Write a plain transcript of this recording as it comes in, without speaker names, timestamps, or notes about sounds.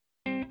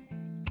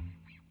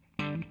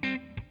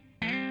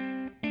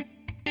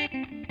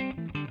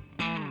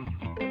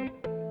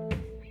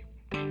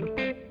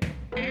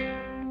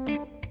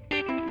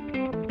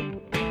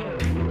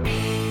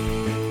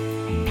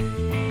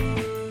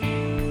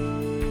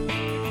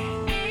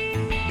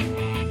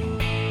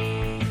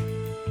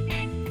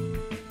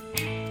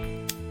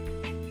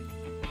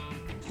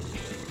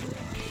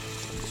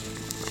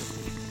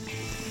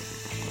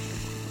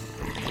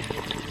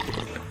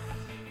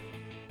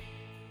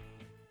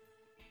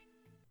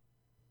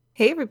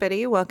Hey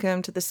everybody,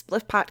 welcome to the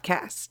Spliff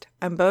Podcast.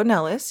 I'm Bo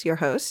Nellis, your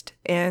host,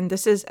 and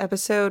this is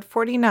episode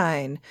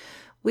 49.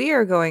 We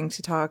are going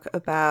to talk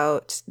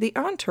about the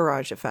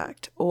entourage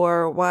effect,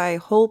 or why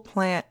whole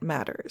plant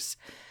matters.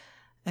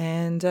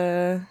 And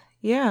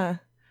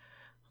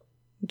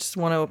just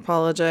want to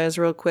apologize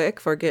real quick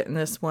for getting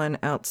this one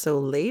out so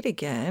late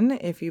again,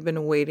 if you've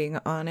been waiting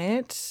on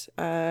it.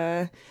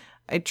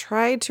 I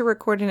tried to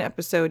record an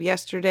episode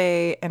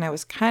yesterday and I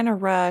was kind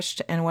of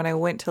rushed. And when I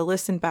went to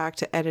listen back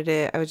to edit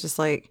it, I was just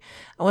like,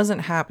 I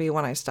wasn't happy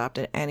when I stopped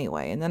it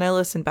anyway. And then I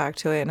listened back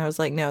to it and I was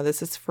like, no,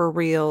 this is for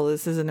real.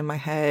 This isn't in my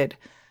head.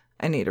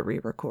 I need to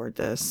re-record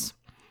this.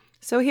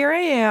 So here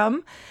I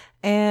am,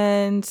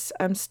 and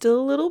I'm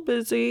still a little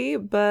busy,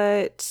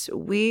 but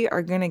we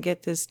are going to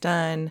get this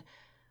done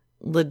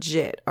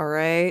legit. All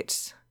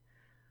right.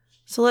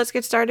 So let's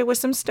get started with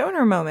some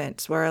stoner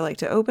moments where I like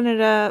to open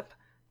it up,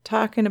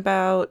 talking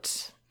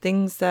about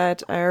things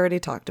that I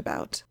already talked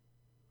about.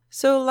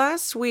 So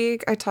last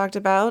week I talked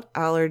about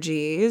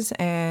allergies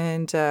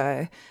and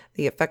the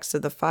effects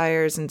of the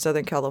fires in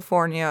Southern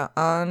California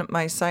on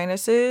my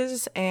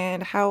sinuses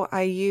and how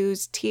I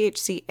use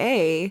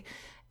THCA,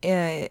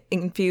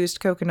 infused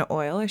coconut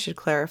oil, I should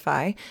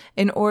clarify,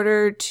 in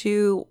order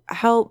to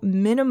help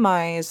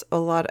minimize a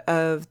lot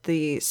of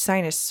the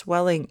sinus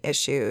swelling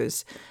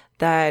issues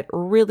that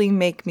really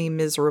make me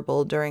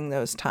miserable during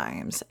those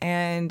times.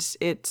 And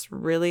it's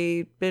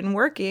really been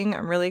working.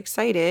 I'm really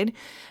excited.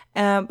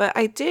 But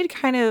I did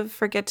kind of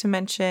forget to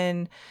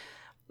mention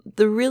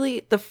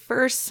the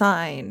first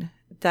sign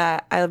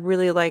that I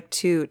really like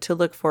to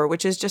look for,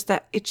 which is just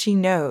that itchy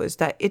nose,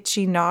 that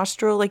itchy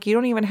nostril. Like, you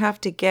don't even have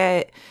to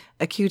get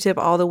a Q-tip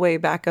all the way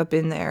back up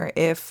in there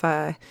if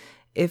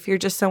you're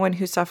just someone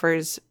who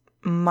suffers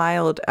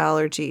mild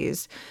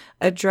allergies.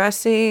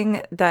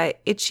 Addressing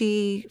that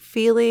itchy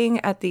feeling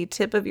at the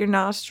tip of your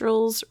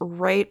nostrils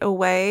right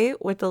away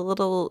with a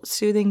little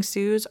soothing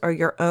soothes or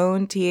your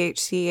own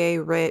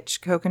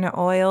THCA-rich coconut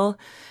oil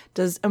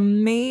does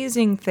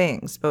amazing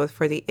things, both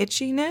for the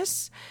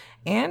itchiness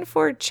and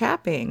for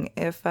chapping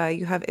if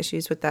you have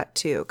issues with that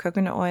too.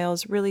 Coconut oil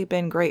has really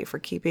been great for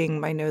keeping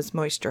my nose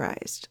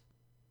moisturized.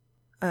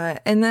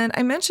 And then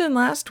I mentioned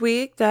last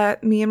week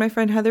that me and my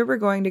friend Heather were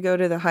going to go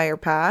to the Higher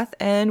Path,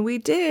 and we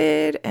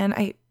did, and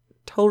I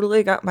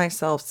totally got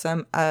myself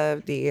some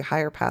of the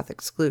Higher Path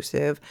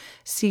exclusive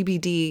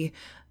CBD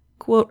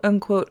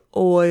quote-unquote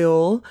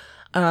oil,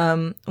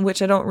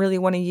 which I don't really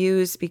want to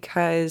use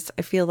because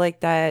I feel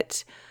like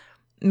that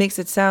makes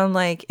it sound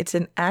like it's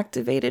an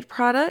activated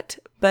product,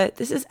 but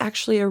this is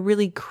actually a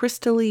really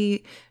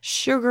crystally,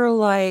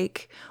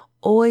 sugar-like,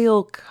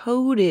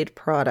 oil-coated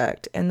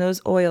product, and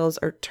those oils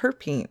are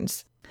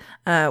terpenes,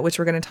 which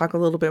we're going to talk a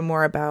little bit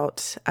more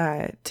about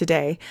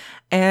today.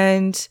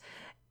 And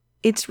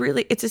it's a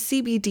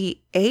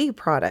CBDA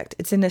product.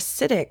 It's an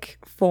acidic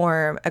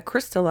form, a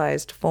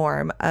crystallized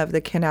form of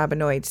the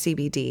cannabinoid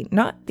CBD,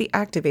 not the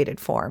activated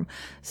form.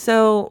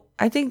 So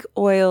I think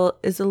oil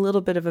is a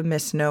little bit of a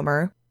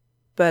misnomer.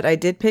 But I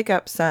did pick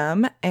up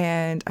some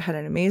and I had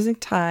an amazing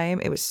time.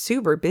 It was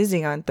super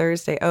busy on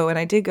Thursday. Oh, and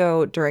I did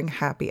go during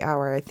happy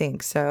hour, I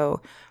think.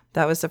 So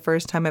that was the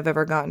first time I've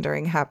ever gone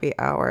during happy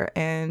hour.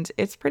 And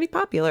it's pretty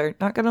popular,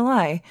 not going to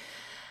lie.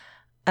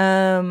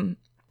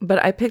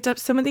 But I picked up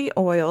some of the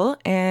oil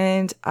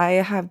and I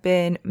have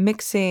been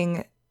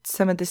mixing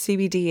some of the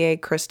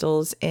CBDA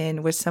crystals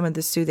in with some of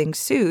the Soothing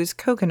Sue's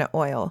coconut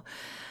oil.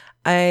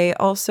 I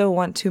also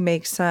want to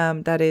make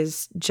some that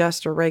is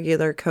just a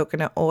regular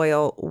coconut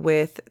oil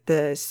with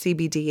the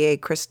CBDA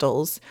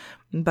crystals,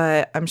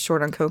 but I'm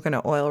short on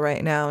coconut oil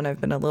right now and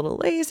I've been a little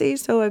lazy,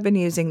 so I've been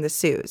using the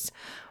Sue's.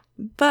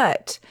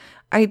 But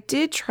I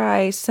did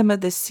try some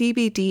of the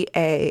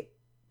CBDA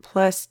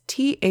plus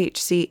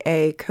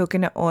THCA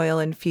coconut oil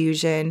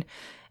infusion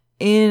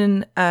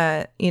in,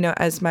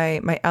 as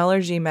my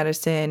allergy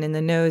medicine in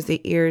the nose,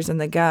 the ears,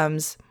 and the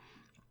gums.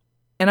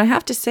 And I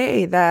have to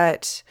say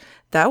that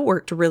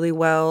worked really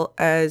well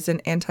as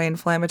an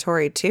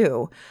anti-inflammatory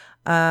too.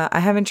 I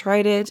haven't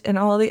tried it in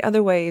all the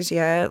other ways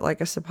yet,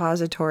 like a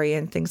suppository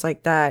and things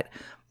like that,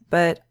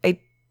 but I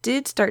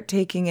did start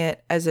taking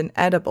it as an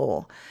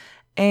edible.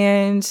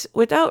 And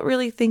without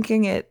really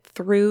thinking it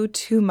through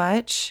too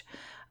much,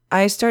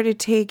 I started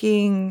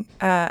taking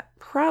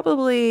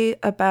probably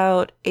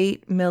about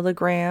 8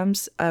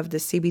 milligrams of the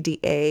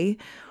CBDA,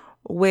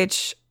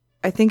 which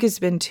I think has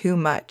been too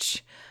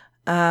much.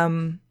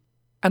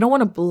 I don't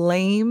want to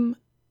blame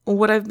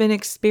what I've been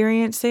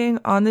experiencing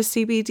on the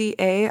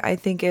CBDA. I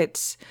think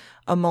it's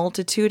a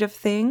multitude of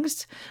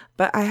things,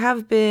 but I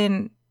have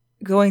been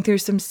going through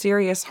some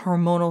serious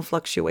hormonal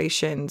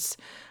fluctuations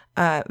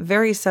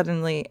very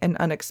suddenly and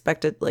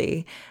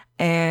unexpectedly.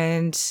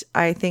 And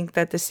I think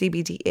that the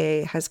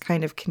CBDA has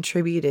kind of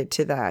contributed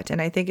to that.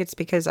 And I think it's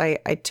because I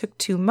took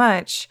too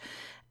much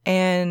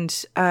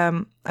and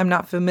I'm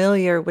not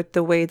familiar with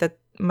the way that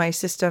my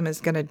system is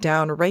going to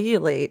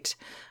down-regulate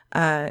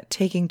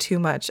taking too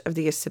much of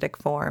the acidic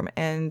form.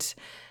 And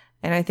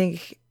I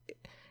think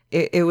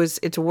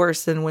it's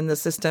worse than when the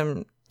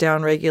system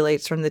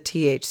downregulates from the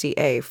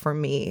THCA for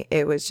me.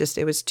 It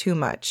was too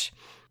much.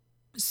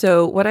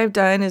 So what I've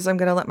done is I'm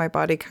going to let my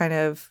body kind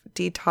of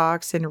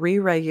detox and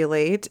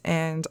re-regulate,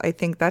 and I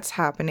think that's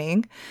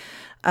happening.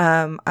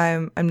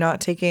 I'm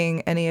not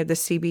taking any of the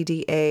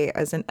CBDA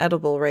as an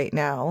edible right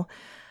now.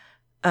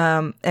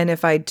 And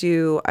if I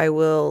do, I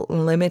will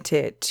limit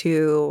it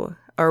to,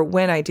 or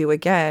when I do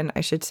again,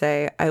 I should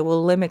say, I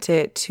will limit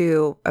it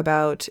to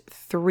about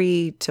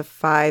 3 to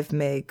 5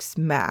 mg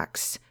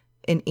max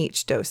in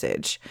each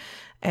dosage.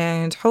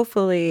 And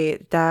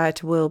hopefully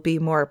that will be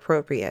more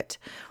appropriate.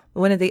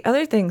 One of the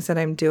other things that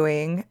I'm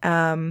doing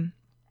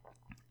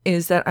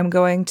is that I'm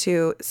going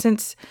to,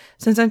 since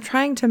I'm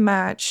trying to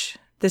match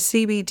the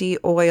CBD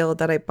oil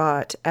that I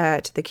bought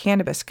at the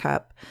Cannabis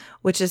Cup,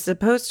 which is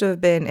supposed to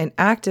have been an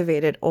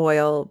activated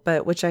oil,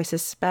 but which I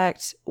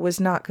suspect was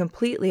not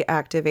completely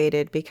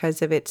activated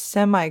because of its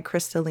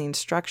semi-crystalline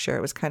structure.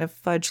 It was kind of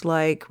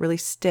fudge-like, really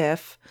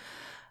stiff,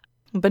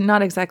 but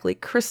not exactly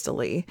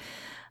crystally.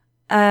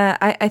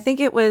 I think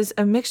it was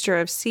a mixture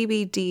of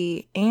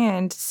CBD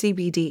and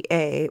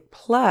CBDA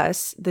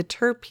plus the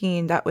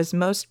terpene that was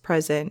most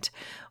present,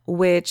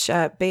 which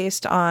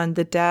based on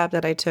the dab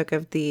that I took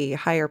of the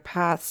Higher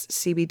Paths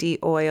CBD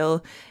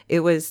oil,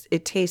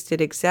 it tasted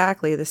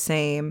exactly the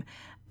same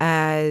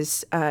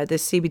as the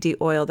CBD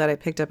oil that I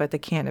picked up at the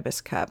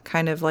Cannabis Cup,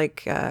 kind of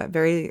like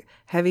very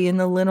heavy in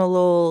the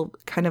linalool,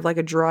 kind of like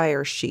a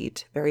dryer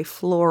sheet, very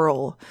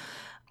floral.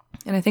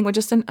 And I think with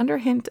just an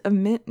underhint of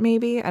mint,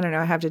 maybe. I don't know.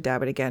 I have to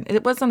dab it again.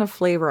 It wasn't a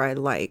flavor I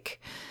like,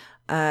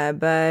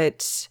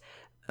 but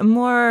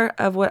more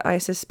of what I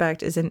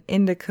suspect is an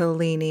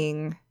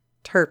indica-leaning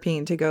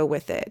terpene to go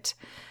with it.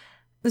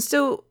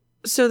 So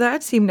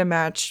that seemed to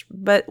match,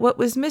 but what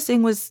was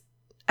missing was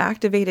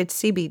activated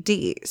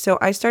CBD. So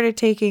I started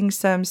taking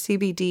some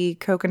CBD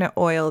coconut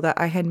oil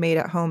that I had made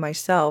at home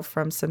myself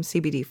from some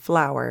CBD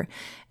flour,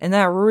 and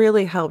that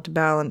really helped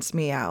balance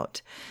me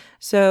out.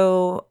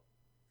 So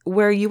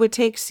where you would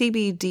take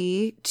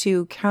CBD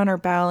to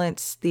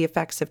counterbalance the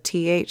effects of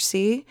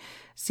THC,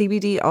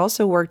 CBD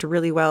also worked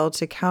really well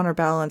to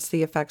counterbalance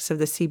the effects of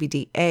the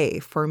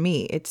CBDA for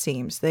me, it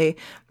seems. They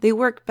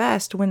work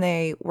best when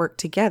they work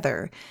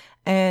together.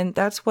 And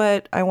that's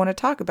what I want to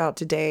talk about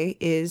today,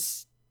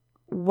 is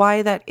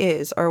why that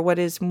is, or what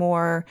is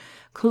more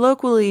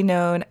colloquially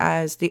known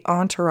as the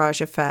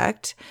entourage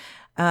effect,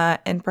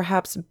 and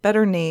perhaps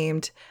better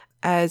named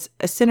as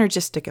a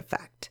synergistic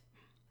effect.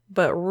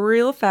 But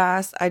real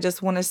fast, I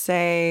just want to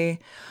say,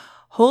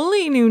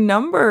 holy new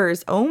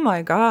numbers. Oh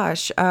my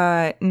gosh.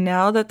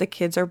 Now that the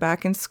kids are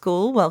back in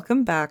school,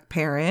 welcome back,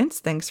 parents.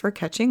 Thanks for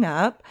catching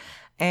up.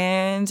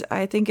 And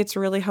I think it's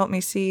really helped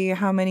me see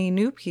how many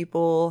new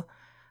people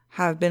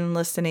have been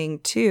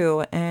listening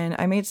too. And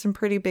I made some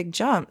pretty big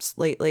jumps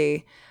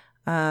lately.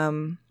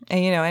 And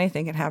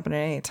anything can happen at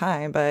any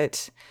time,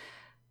 but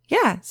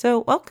yeah.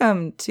 So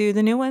welcome to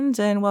the new ones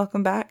and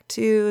welcome back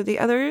to the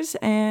others.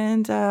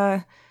 And,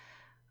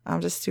 I'm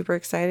just super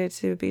excited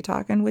to be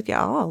talking with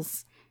y'all.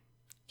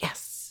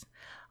 Yes.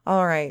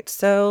 All right.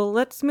 So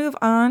let's move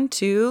on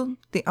to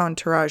the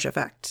entourage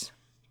effect.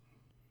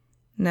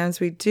 And as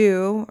we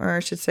do, or I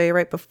should say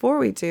right before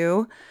we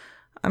do,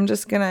 I'm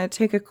just going to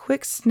take a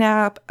quick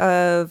snap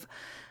of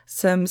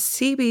some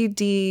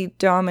CBD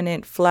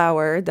dominant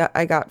flower that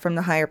I got from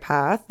the Higher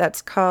Path.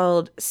 That's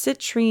called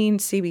citrine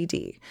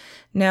CBD.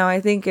 Now, I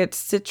think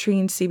it's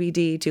citrine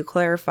CBD to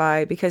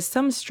clarify, because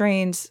some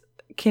strains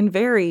can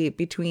vary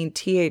between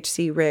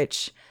THC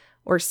rich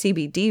or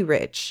CBD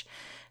rich.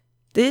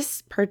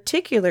 This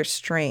particular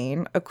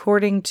strain,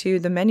 according to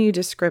the menu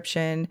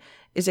description,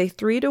 is a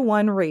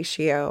 3-to-1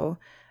 ratio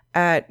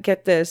at,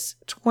 get this,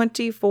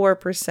 24%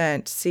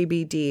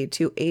 CBD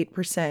to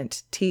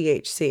 8%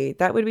 THC.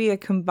 That would be a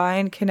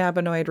combined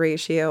cannabinoid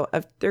ratio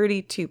of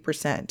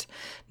 32%.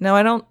 Now,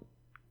 I don't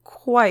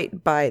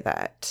quite buy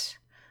that,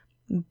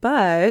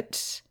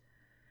 but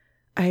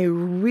I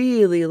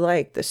really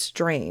like the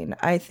strain.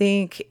 I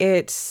think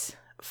it's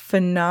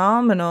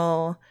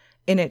phenomenal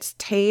in its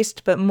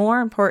taste, but more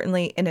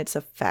importantly, in its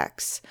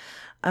effects.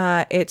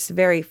 It's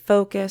very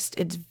focused.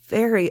 It's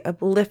very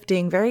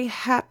uplifting, very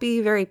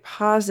happy, very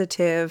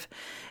positive.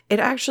 It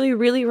actually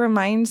really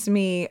reminds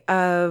me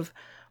of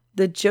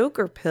the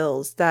Joker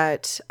pills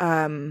that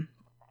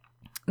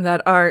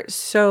are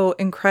so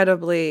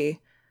incredibly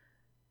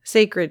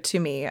sacred to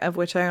me, of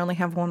which I only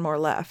have one more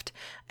left,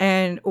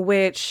 and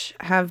which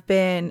have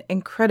been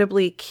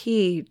incredibly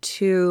key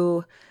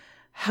to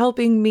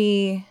helping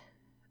me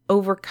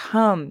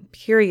overcome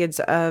periods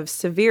of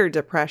severe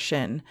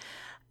depression.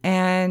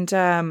 And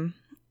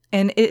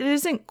it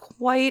isn't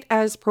quite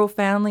as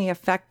profoundly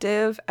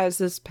effective as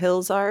those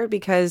pills are,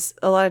 because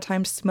a lot of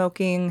times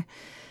smoking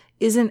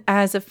isn't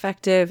as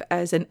effective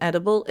as an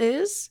edible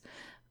is.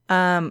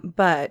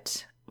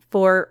 But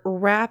for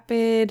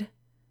rapid,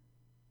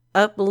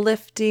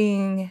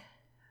 uplifting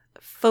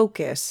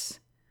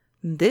focus,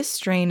 this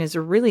strain is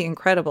really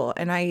incredible,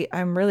 and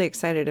I'm really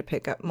excited to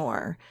pick up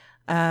more.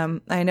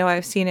 I know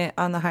I've seen it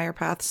on the Higher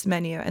Paths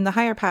menu, and the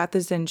Higher Path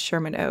is in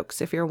Sherman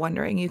Oaks, if you're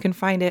wondering. You can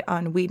find it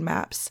on Weed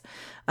Maps.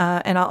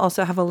 And I'll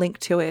also have a link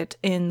to it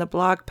in the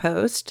blog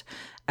post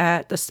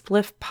at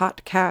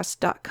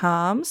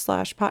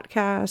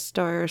thespliffpodcast.com/podcast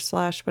or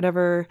 /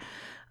 whatever,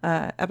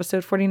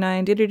 episode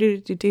 49.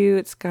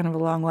 It's kind of a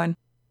long one.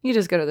 You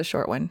just go to the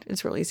short one.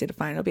 It's real easy to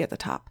find. It'll be at the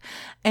top.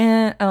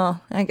 And,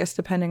 I guess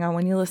depending on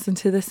when you listen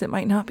to this, it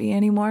might not be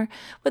anymore.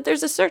 But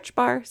there's a search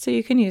bar, so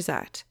you can use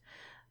that.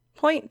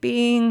 Point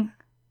being,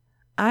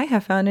 I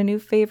have found a new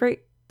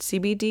favorite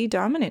CBD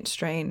dominant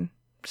strain,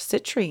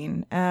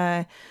 citrine.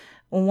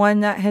 One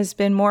that has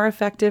been more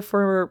effective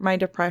for my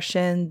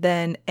depression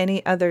than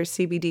any other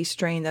CBD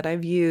strain that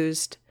I've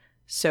used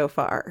so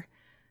far.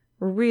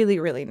 Really,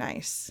 really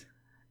nice.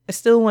 I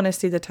still want to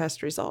see the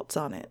test results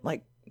on it,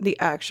 like the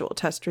actual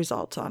test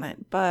results on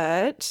it,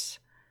 but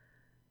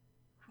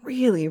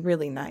really,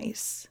 really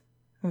nice.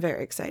 I'm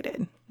very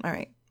excited. All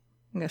right,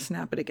 I'm going to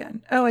snap it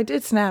again. Oh, I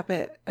did snap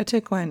it. I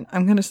took one.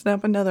 I'm going to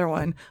snap another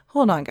one.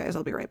 Hold on, guys.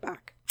 I'll be right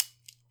back.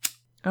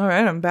 All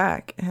right, I'm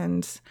back,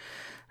 and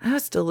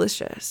that's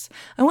delicious.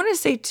 I want to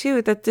say,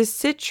 too, that this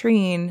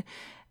citrine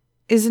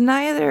is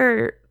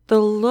neither the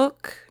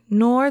look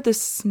nor the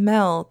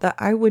smell that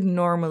I would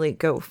normally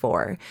go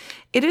for.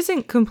 It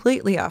isn't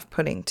completely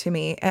off-putting to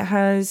me. It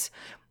has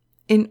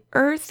an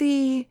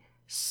earthy,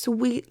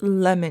 sweet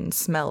lemon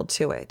smell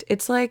to it.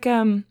 It's like,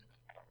 let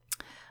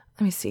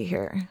me see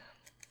here.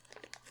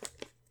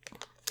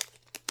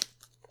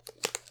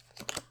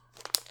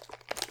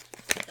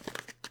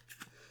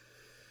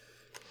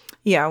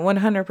 Yeah,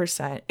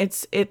 100%.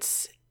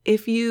 It's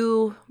if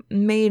you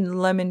made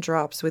lemon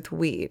drops with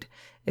weed,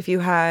 if you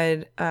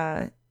had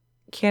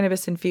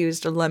cannabis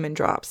infused lemon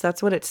drops,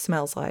 that's what it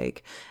smells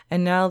like.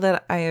 And now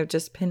that I have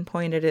just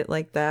pinpointed it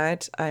like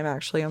that, I'm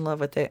actually in love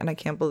with it, and I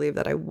can't believe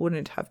that I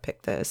wouldn't have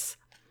picked this.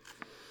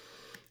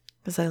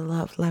 Because I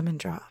love lemon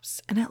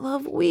drops and I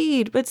love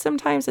weed, but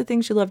sometimes the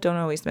things you love don't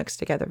always mix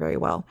together very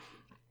well.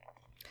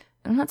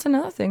 And that's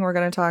another thing we're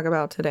going to talk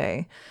about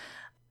today.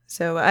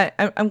 So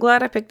I'm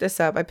glad I picked this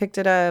up. I picked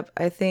it up,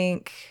 I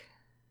think,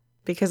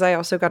 because I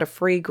also got a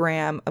free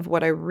gram of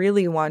what I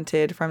really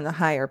wanted from the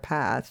Higher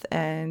Path.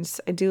 And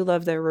I do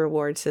love their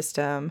reward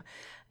system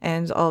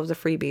and all of the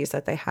freebies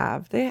that they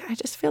have. I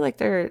just feel like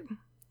they're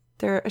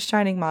a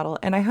shining model.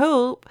 And I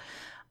hope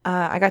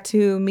I got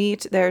to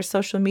meet their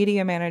social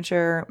media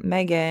manager,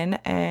 Megan,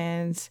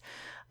 and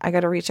I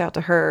got to reach out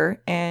to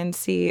her and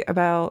see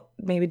about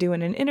maybe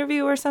doing an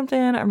interview or something.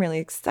 I'm really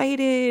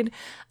excited.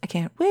 I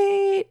can't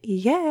wait.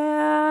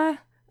 Yeah.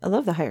 I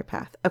love the Higher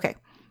Path. Okay.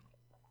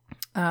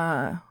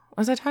 What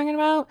was I talking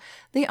about?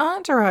 The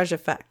Entourage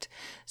effect.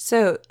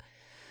 So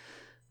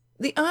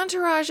the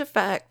Entourage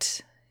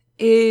effect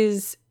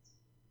is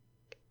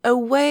a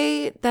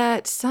way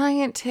that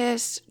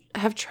scientists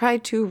have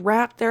tried to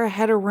wrap their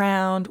head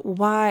around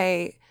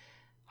why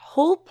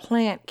whole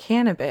plant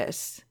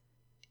cannabis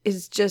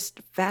is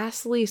just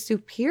vastly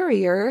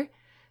superior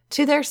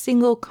to their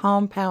single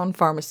compound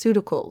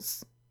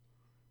pharmaceuticals,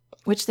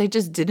 which they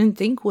just didn't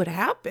think would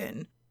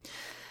happen.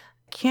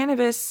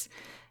 Cannabis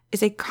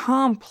is a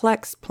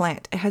complex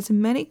plant. It has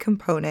many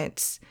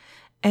components,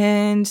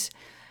 and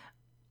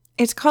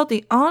it's called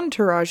the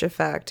entourage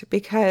effect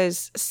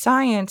because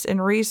science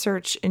and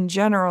research in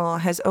general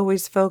has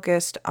always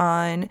focused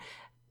on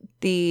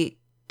the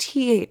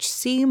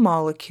THC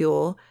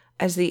molecule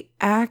as the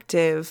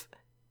active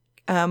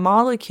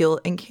molecule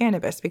in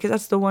cannabis, because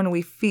that's the one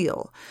we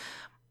feel.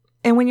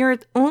 And when you're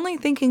only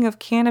thinking of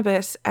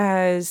cannabis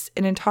as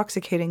an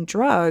intoxicating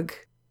drug,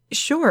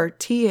 sure,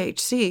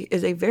 THC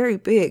is a very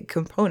big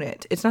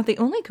component. It's not the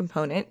only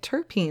component.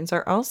 Terpenes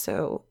are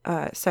also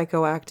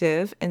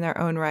psychoactive in their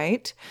own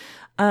right,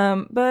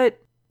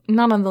 but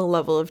not on the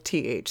level of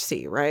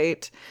THC,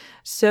 right?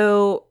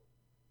 So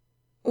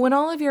when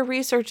all of your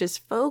research is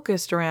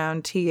focused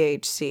around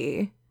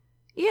THC,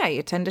 yeah,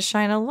 you tend to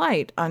shine a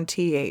light on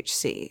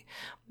THC.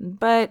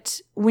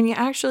 But when you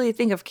actually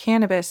think of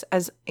cannabis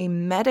as a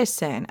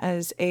medicine,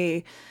 as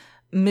a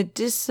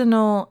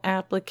medicinal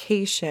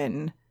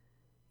application,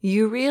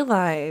 you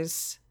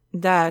realize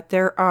that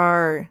there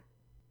are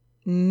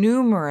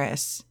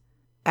numerous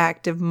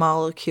active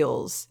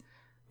molecules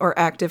or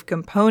active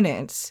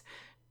components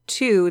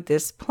to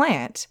this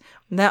plant,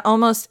 that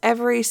almost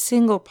every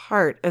single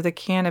part of the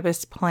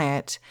cannabis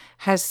plant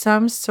has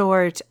some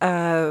sort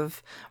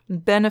of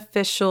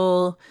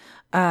beneficial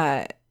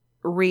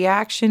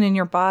reaction in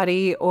your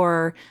body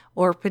or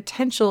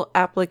potential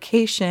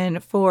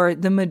application for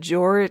the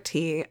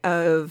majority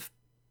of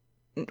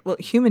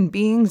human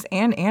beings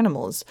and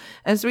animals.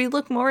 As we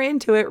look more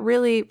into it,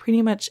 really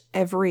pretty much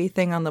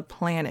everything on the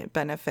planet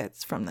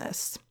benefits from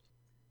this.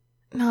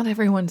 Not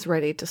everyone's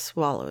ready to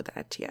swallow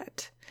that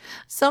yet.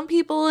 Some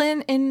people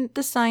in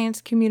the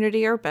science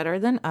community are better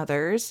than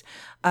others.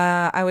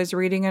 I was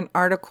reading an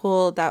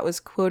article that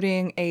was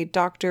quoting a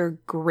Dr.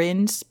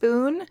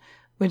 Grinspoon,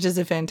 which is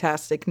a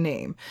fantastic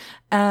name.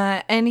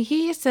 And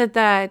he said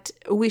that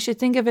we should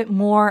think of it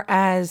more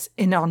as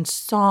an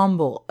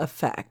ensemble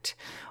effect,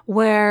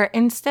 where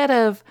instead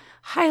of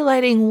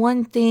highlighting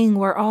one thing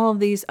where all of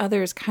these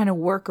others kind of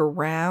work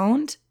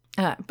around,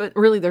 but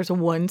really there's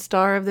one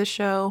star of the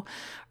show,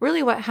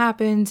 really what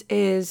happens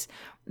is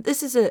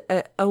this is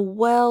a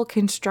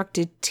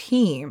well-constructed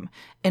team,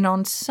 an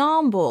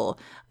ensemble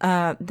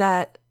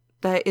that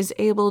is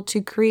able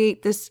to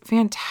create this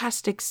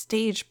fantastic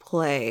stage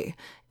play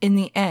in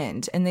the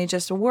end. And they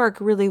just work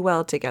really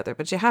well together.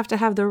 But you have to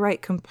have the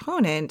right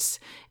components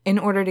in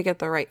order to get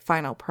the right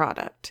final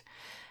product.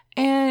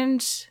 And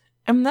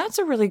that's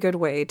a really good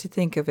way to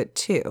think of it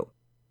too.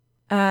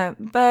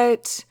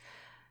 But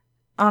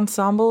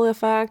ensemble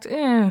effect,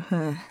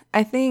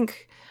 I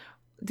think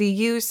the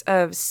use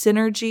of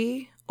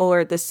synergy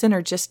or the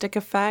synergistic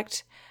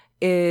effect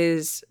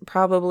is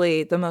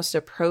probably the most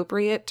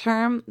appropriate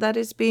term that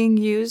is being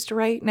used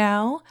right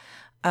now,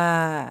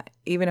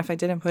 even if I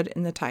didn't put it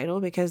in the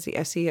title because the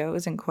SEO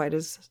isn't quite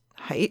as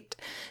hyped.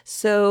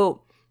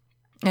 So,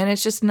 and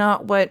it's just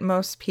not what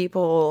most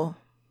people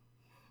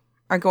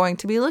are going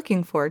to be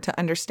looking for to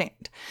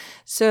understand.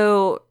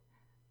 So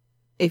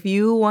if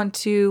you want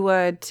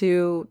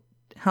to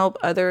help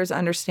others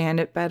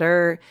understand it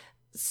better,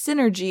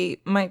 synergy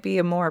might be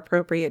a more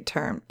appropriate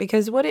term,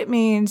 because what it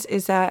means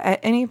is that at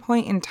any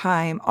point in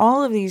time,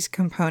 all of these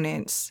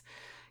components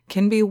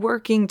can be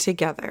working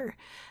together.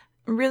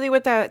 Really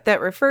what that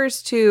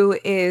refers to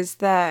is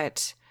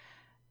that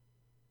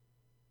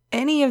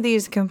any of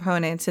these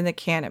components in the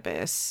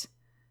cannabis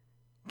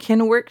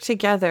can work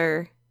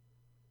together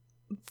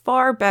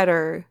far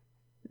better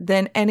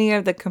than any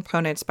of the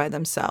components by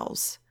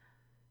themselves.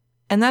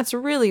 And that's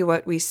really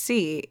what we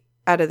see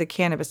out of the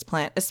cannabis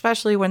plant,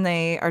 especially when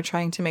they are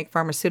trying to make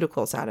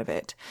pharmaceuticals out of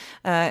it,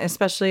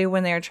 especially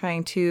when they are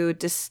trying to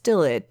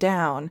distill it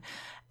down.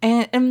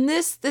 And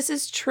this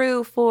is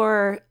true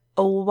for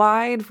a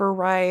wide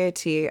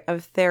variety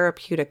of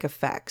therapeutic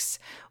effects.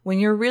 When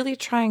you're really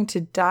trying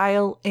to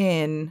dial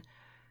in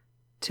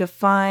to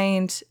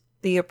find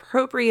the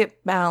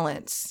appropriate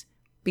balance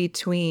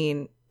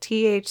between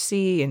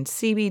THC and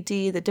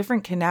CBD, the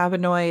different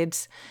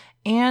cannabinoids,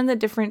 and the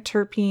different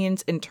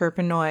terpenes and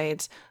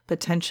terpenoids,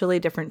 potentially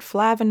different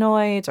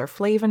flavonoids or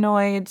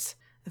flavonoids.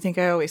 I think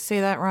I always say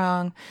that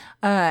wrong.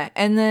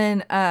 And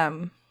then,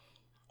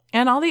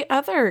 and all the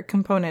other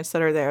components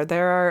that are there.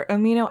 There are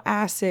amino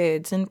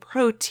acids and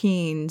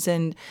proteins,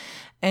 and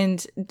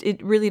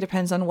it really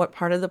depends on what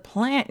part of the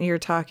plant you're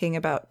talking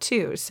about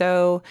too.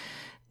 So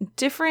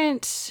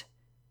different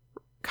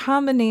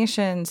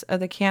combinations of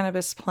the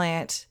cannabis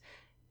plant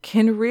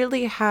can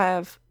really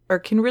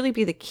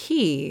be the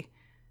key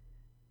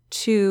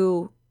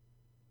to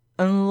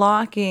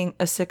unlocking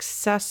a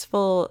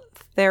successful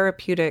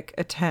therapeutic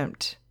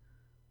attempt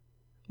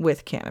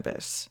with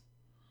cannabis.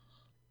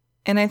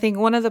 And I think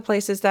one of the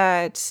places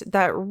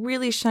that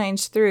really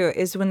shines through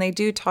is when they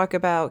do talk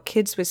about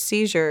kids with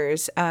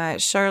seizures.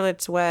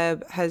 Charlotte's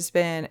Web has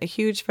been a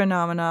huge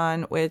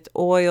phenomenon with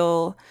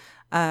oil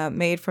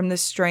made from the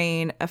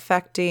strain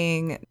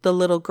affecting the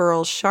little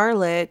girl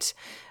Charlotte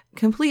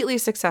completely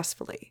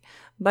successfully.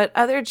 But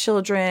other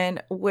children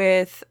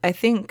with, I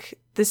think,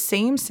 the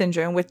same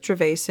syndrome, with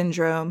Dravet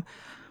syndrome,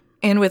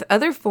 and with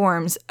other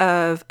forms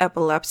of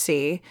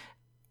epilepsy,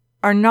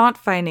 are not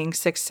finding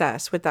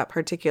success with that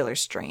particular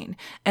strain.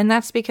 And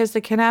that's because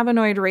the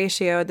cannabinoid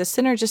ratio, the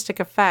synergistic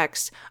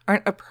effects,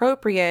 aren't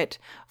appropriate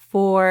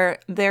for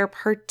their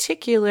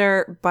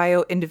particular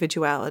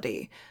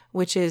bioindividuality,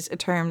 which is a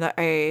term that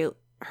I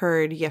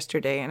heard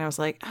yesterday, and I was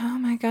like, oh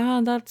my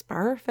God, that's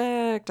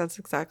perfect. That's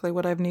exactly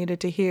what I've needed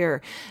to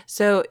hear.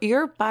 So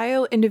your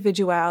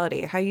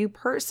bioindividuality, how you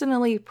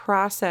personally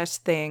process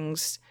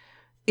things,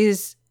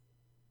 is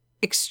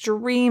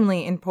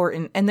extremely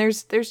important. And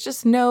there's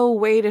just no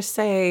way to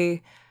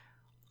say,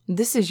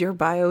 this is your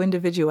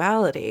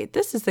bioindividuality.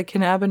 This is the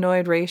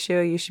cannabinoid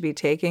ratio you should be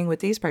taking with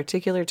these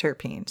particular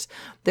terpenes.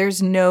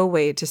 There's no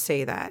way to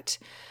say that.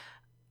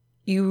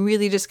 You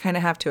really just kind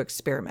of have to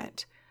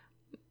experiment.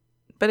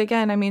 But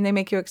again, I mean, they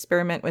make you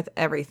experiment with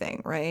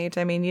everything, right?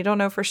 I mean, you don't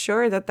know for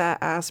sure that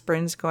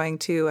aspirin's going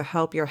to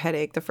help your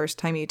headache the first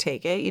time you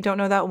take it. You don't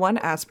know that 1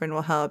 aspirin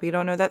will help. You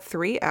don't know that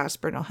 3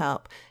 aspirin will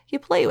help. You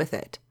play with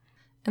it.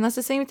 And that's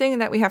the same thing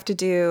that we have to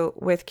do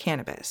with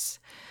cannabis.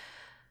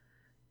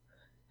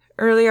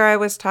 Earlier, I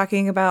was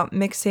talking about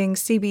mixing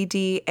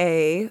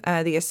CBD-A,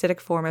 the acidic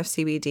form of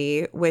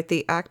CBD, with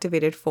the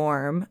activated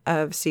form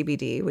of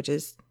CBD, which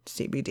is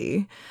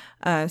CBD.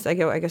 So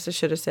I guess I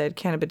should have said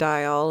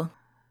cannabidiol,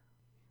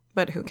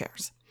 but who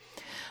cares?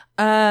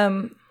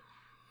 To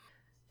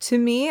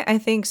me, I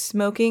think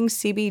smoking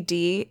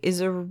CBD is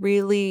a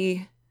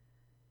really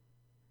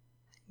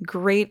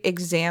great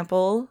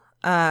example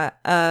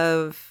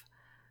of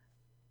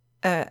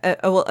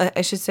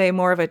I should say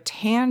more of a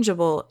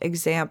tangible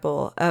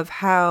example of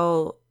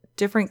how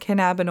different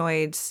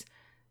cannabinoids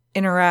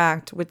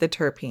interact with the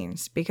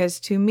terpenes. Because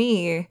to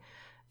me,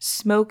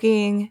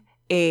 smoking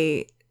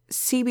a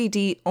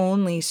CBD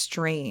only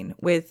strain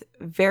with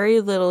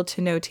very little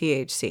to no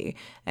THC.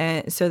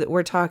 And so that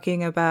we're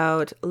talking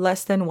about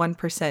less than 1%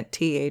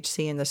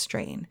 THC in the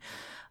strain.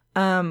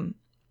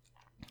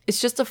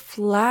 It's just a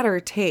flatter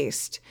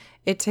taste.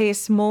 It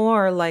tastes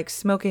more like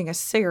smoking a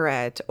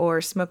cigarette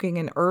or smoking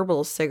an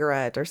herbal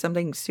cigarette or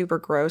something super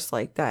gross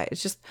like that.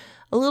 It's just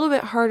a little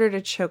bit harder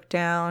to choke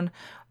down.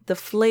 The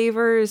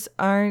flavors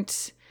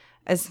aren't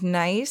as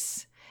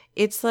nice.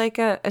 It's like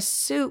a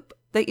soup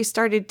that you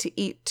started to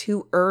eat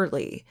too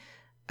early,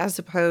 as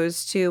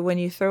opposed to when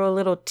you throw a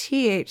little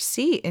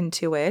THC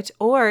into it,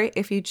 or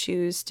if you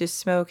choose to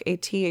smoke a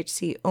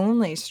THC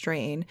only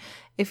strain,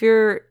 if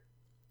you're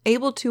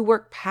able to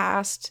work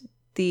past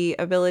the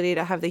ability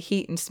to have the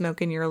heat and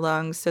smoke in your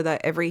lungs so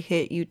that every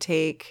hit you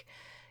take,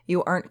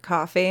 you aren't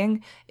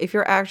coughing. If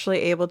you're actually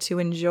able to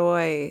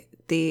enjoy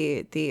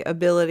the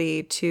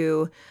ability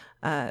to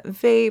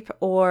vape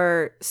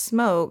or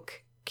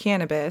smoke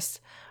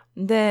cannabis,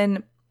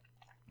 then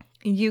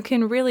you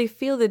can really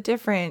feel the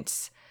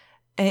difference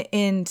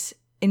and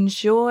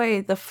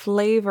enjoy the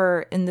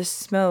flavor in the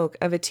smoke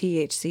of a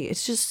THC.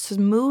 It's just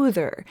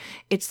smoother.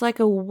 It's like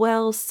a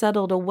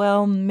well-settled, a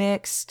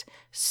well-mixed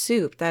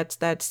soup that's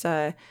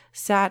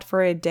sat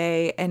for a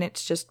day, and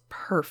it's just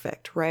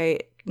perfect,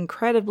 right?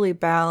 Incredibly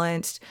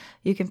balanced.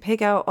 You can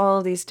pick out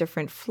all these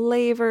different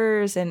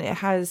flavors, and it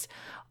has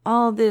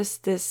all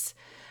this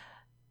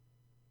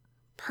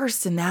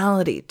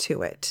personality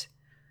to it.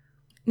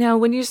 Now,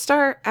 when you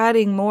start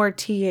adding more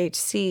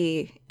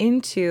THC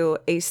into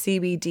a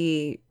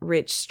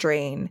CBD-rich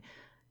strain,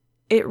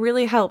 it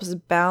really helps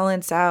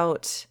balance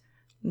out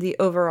the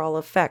overall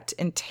effect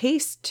and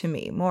taste to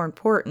me, more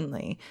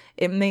importantly.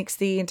 It makes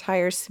the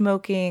entire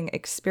smoking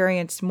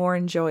experience more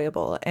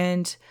enjoyable.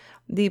 And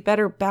the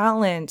better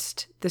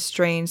balanced the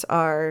strains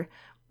are,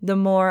 the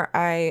more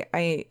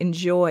I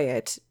enjoy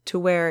it, to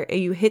where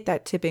you hit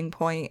that tipping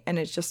point and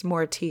it's just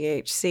more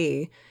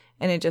THC.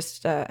 And it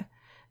just...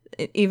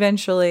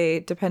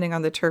 eventually, depending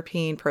on the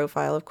terpene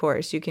profile, of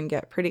course, you can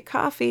get pretty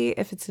coffee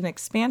if it's an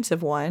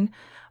expansive one.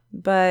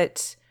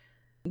 But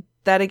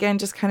that, again,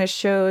 just kind of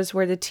shows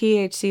where the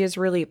THC is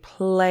really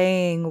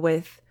playing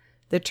with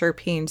the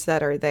terpenes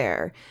that are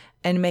there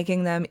and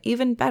making them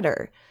even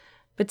better.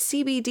 But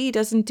CBD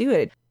doesn't do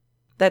it.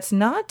 That's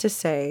not to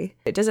say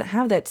it doesn't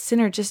have that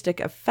synergistic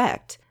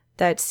effect,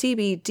 that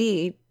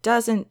CBD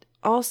doesn't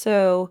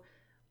also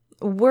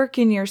work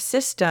in your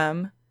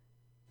system,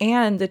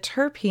 and the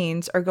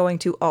terpenes are going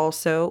to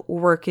also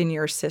work in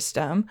your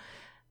system.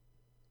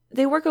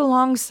 They work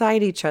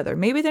alongside each other.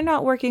 Maybe they're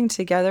not working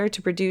together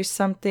to produce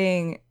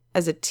something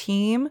as a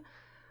team,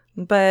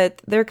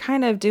 but they're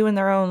kind of doing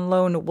their own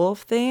lone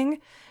wolf thing.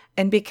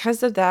 And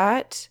because of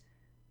that,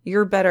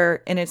 you're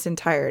better in its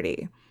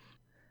entirety.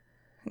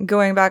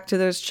 Going back to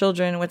those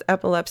children with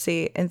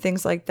epilepsy and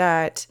things like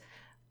that,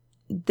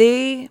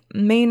 they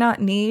may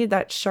not need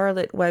that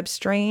Charlotte Web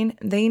strain.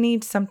 They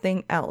need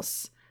something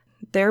else.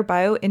 Their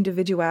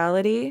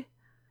bioindividuality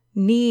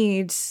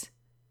needs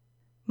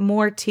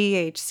more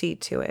THC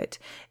to it.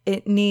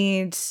 It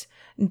needs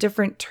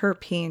different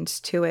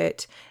terpenes to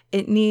it.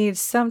 It needs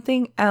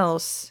something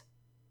else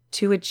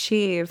to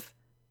achieve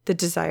the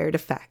desired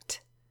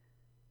effect.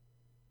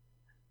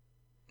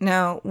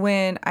 Now,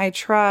 when I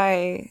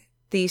try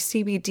the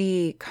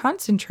CBD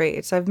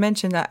concentrates, I've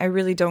mentioned that I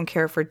really don't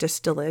care for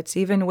distillates.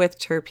 Even with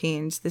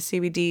terpenes, the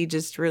CBD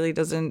just really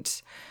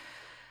doesn't...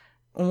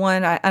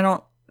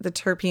 the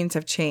terpenes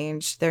have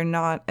changed. They're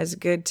not as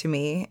good to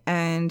me.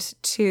 And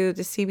two,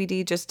 the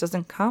CBD just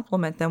doesn't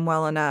complement them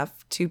well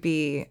enough to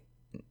be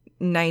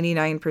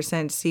 99%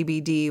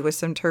 CBD with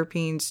some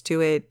terpenes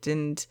to it,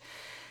 and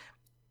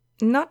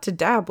not to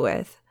dab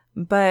with.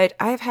 But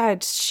I've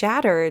had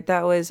shatter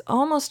that was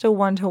almost a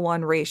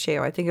 1-to-1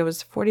 ratio. I think it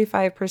was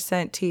 45%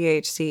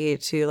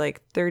 THC to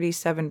like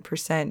 37%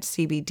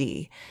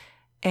 CBD.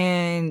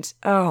 And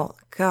oh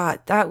God,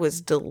 that was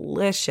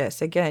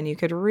delicious. Again, you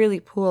could really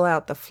pull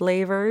out the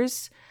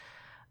flavors,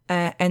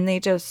 and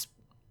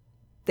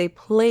they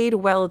played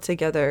well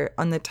together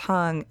on the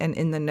tongue and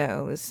in the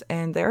nose,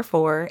 and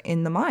therefore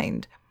in the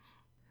mind.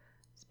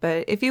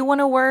 But if you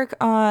want to work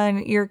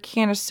on your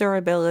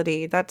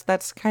connoisseurability,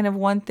 that's kind of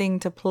one thing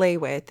to play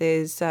with,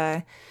 is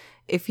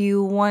if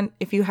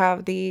you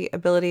have the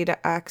ability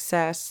to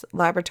access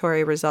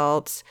laboratory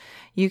results,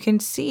 you can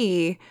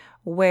see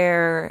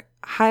where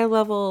high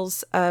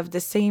levels of the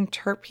same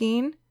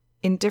terpene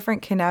in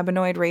different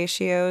cannabinoid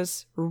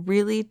ratios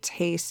really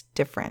taste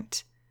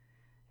different.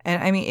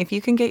 And I mean, if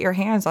you can get your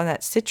hands on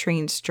that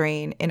citrine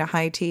strain in a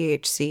high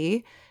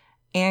THC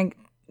and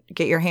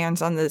get your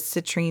hands on the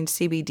citrine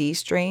CBD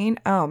strain,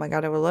 oh my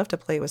God, I would love to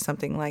play with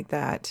something like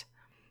that.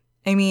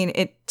 I mean,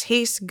 it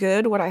tastes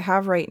good, what I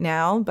have right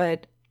now,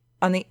 but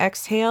on the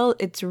exhale,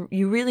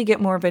 you really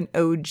get more of an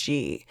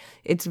OG.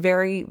 It's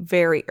very,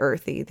 very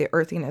earthy. The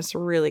earthiness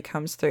really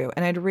comes through.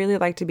 And I'd really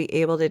like to be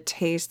able to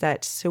taste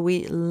that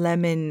sweet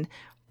lemon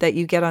that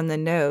you get on the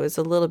nose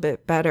a little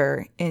bit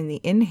better in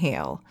the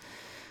inhale.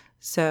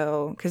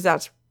 So, because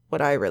that's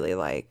what I really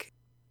like.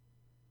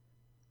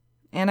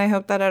 And I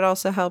hope that it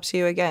also helps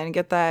you, again,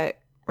 get that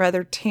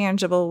rather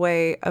tangible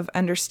way of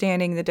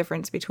understanding the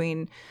difference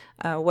between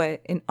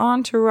what an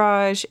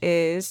entourage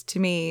is. To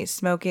me,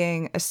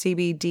 smoking a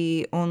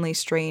CBD only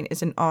strain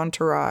is an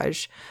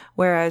entourage,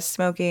 whereas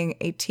smoking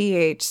a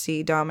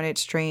THC dominant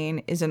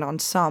strain is an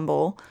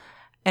ensemble.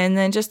 And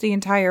then just the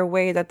entire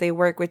way that they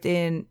work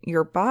within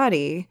your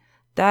body,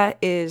 that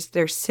is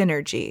their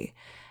synergy.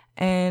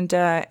 And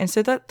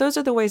so those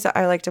are the ways that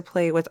I like to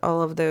play with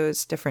all of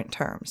those different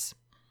terms.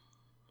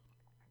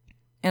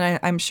 And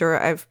I'm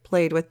sure I've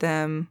played with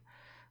them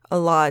a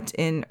lot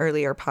in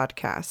earlier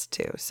podcasts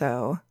too.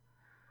 So,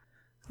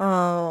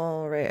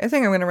 all right. I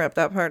think I'm going to wrap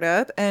that part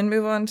up and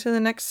move on to the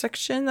next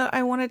section that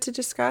I wanted to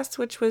discuss,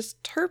 which was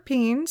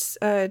terpenes.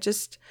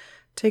 Just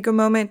take a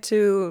moment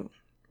to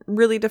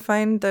really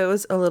define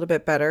those a little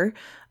bit better.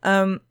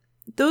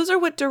 Those are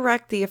what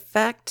direct the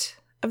effect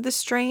of the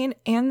strain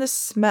and the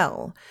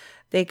smell.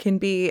 They can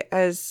be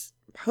as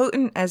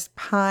potent as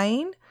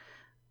pine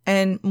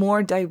and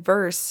more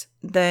diverse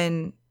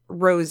than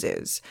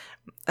roses.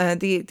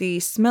 The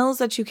smells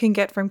that you can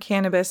get from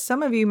cannabis,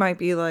 some of you might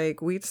be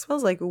like, weed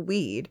smells like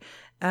weed.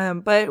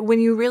 But when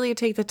you really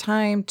take the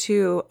time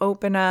to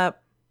open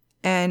up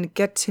and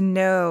get to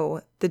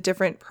know the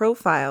different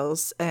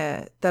profiles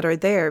that are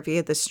there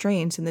via the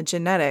strains and the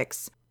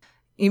genetics,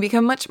 you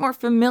become much more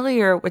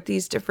familiar with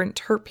these different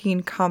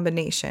terpene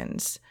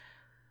combinations.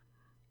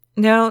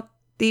 Now,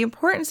 the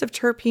importance of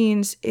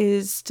terpenes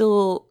is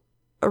still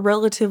a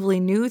relatively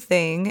new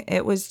thing.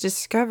 It was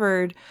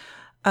discovered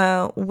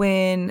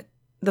when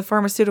the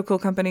pharmaceutical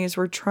companies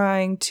were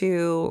trying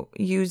to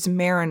use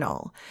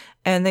Marinol,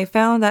 and they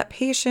found that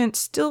patients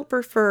still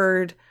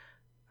preferred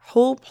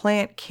whole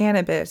plant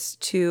cannabis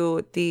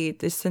to the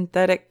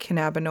synthetic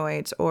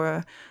cannabinoids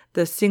or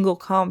the single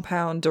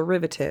compound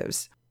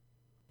derivatives.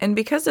 And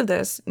because of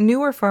this,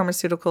 newer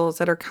pharmaceuticals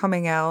that are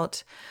coming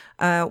out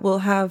will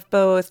have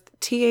both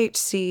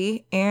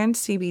THC and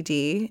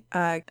CBD,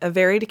 a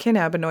varied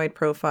cannabinoid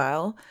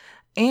profile,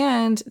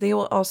 and they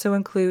will also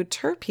include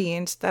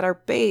terpenes that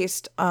are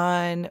based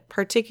on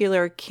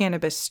particular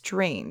cannabis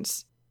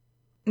strains.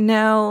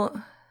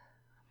 Now,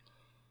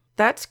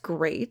 that's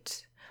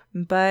great,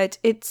 but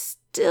it's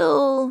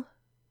still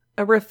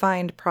a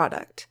refined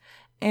product.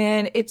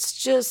 And it's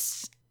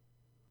just,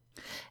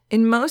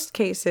 in most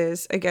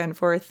cases, again,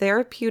 for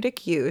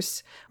therapeutic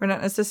use, we're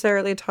not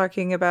necessarily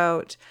talking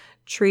about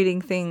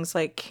treating things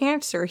like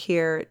cancer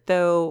here,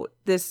 though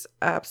this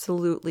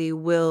absolutely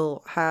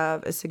will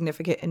have a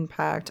significant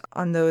impact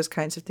on those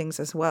kinds of things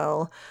as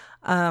well.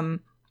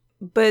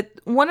 But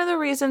one of the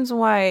reasons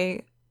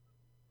why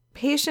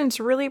patients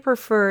really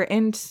prefer,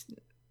 and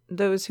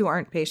those who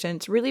aren't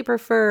patients, really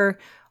prefer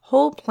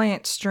whole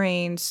plant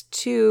strains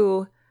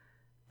to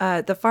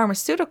the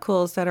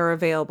pharmaceuticals that are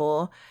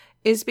available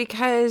is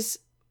because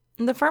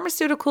the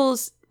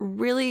pharmaceuticals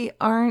really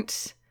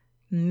aren't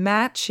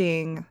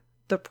matching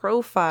the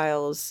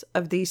profiles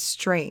of these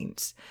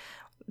strains.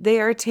 They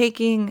are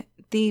taking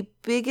the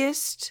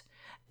biggest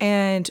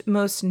and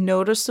most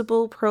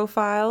noticeable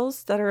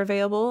profiles that are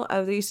available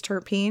of these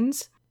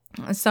terpenes,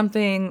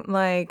 something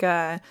like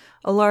a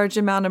large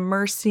amount of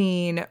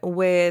myrcene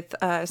with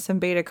some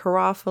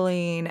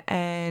beta-caryophyllene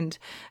and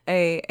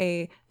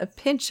a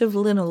pinch of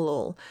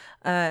linalool.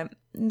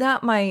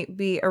 That might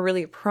be a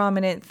really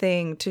prominent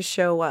thing to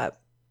show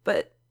up.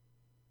 But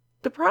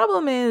the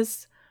problem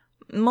is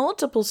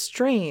multiple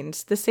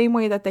strains, the same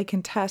way that they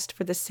can test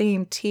for the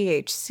same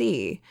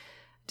THC,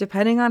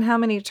 depending on how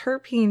many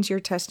terpenes you're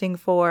testing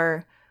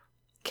for,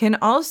 can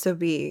also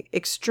be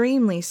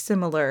extremely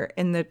similar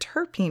in the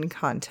terpene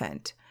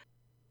content.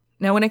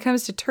 Now, when it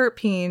comes to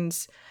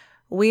terpenes,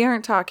 we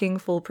aren't talking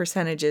full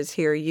percentages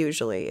here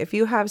usually. If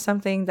you have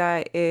something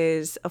that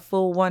is a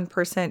full 1%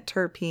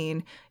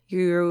 terpene,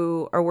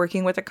 you are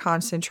working with a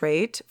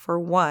concentrate for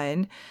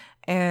one,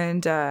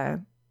 and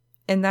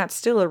that's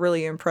still a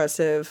really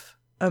impressive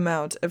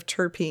amount of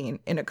terpene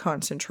in a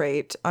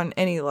concentrate on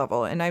any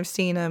level. And I've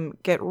seen them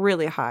get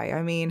really high.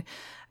 I mean,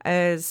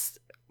 as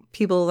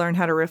people learn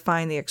how to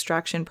refine the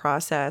extraction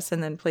process,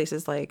 and then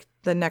places like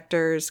the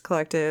Nectars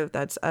Collective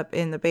that's up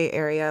in the Bay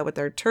Area with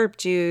their terp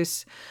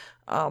juice,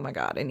 oh my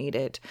God, I need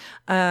it.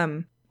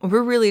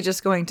 We're really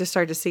just going to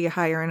start to see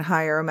higher and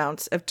higher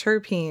amounts of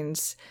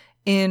terpenes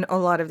in a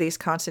lot of these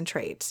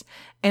concentrates.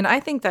 And I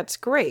think that's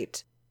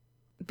great.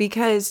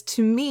 Because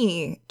to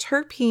me,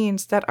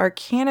 terpenes that are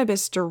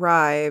cannabis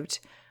derived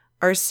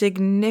are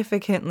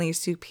significantly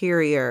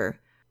superior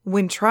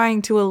when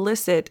trying to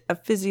elicit a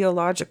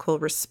physiological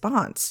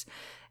response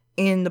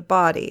in the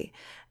body.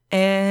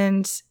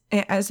 And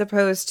as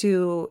opposed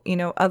to,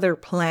 other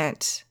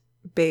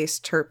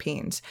plant-based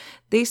terpenes,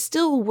 they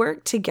still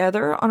work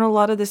together on a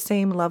lot of the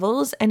same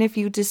levels. And if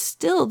you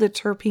distill the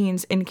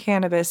terpenes in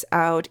cannabis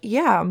out,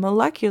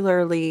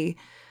 molecularly,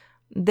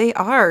 they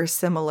are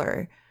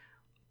similar.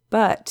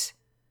 But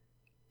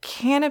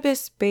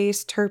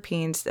cannabis-based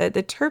terpenes,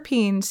 the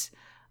terpenes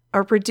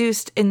are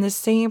produced in the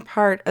same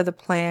part of the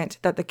plant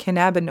that the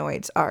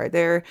cannabinoids are.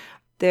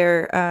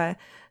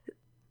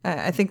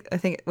 I think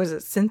was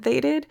it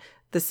synthated,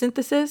 the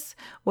synthesis,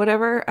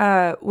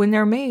 whatever. When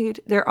they're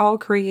made, they're all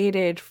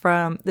created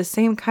from the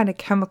same kind of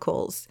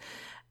chemicals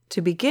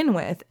to begin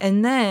with,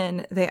 and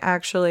then they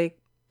actually,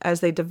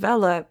 as they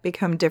develop,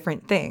 become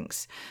different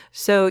things.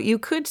 So you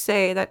could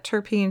say that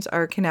terpenes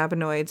are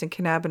cannabinoids and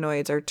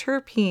cannabinoids are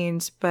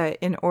terpenes, but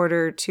in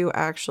order to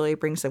actually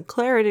bring some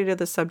clarity to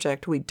the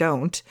subject, we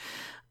don't.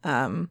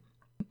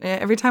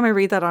 Every time I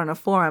read that on a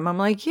forum, I'm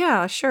like,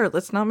 yeah, sure,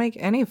 let's not make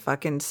any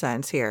fucking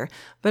sense here.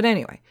 But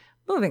anyway,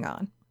 moving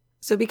on.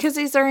 So because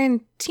these are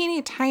in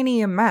teeny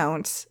tiny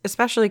amounts,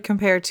 especially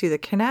compared to the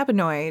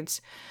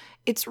cannabinoids,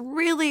 it's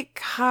really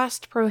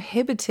cost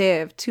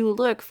prohibitive to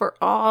look for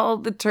all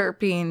the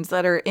terpenes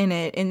that are in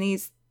it in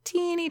these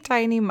teeny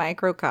tiny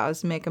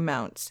microcosmic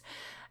amounts,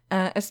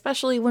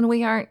 especially when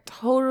we aren't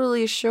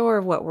totally sure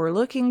of what we're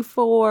looking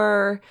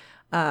for,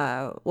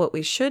 what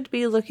we should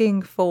be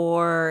looking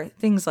for,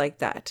 things like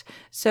that.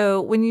 So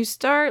when you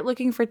start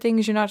looking for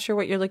things you're not sure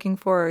what you're looking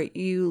for,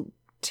 you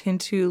tend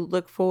to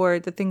look for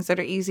the things that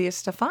are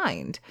easiest to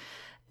find.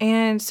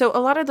 And so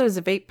a lot of those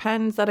vape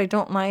pens that I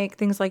don't like,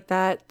 things like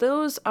that,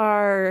 those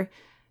are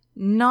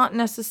not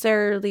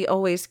necessarily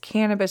always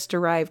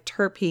cannabis-derived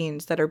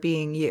terpenes that are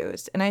being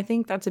used. And I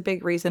think that's a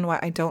big reason why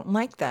I don't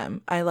like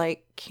them. I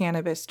like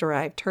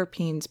cannabis-derived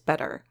terpenes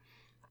better,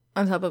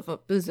 on top of a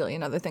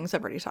bazillion other things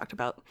I've already talked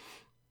about.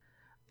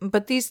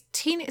 But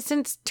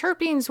since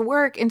terpenes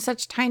work in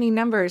such tiny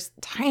numbers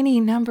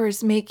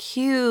make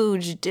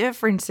huge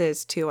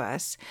differences to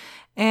us.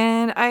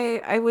 And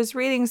I was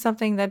reading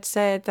something that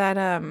said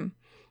that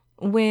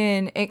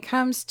when it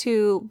comes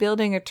to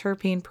building a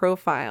terpene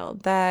profile,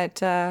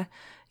 that, not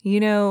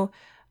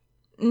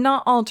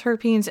all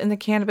terpenes in the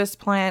cannabis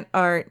plant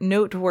are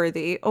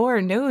noteworthy or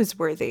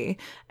noseworthy.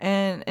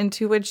 And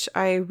to which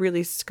I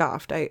really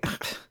scoffed. I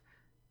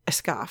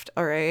scoffed,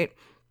 all right?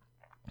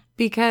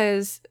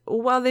 Because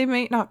while they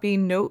may not be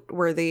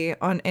noteworthy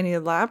on any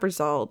lab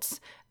results,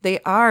 they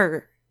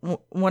are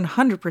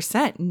 100%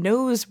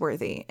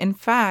 noseworthy. In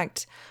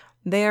fact,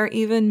 they are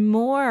even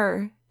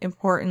more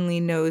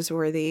importantly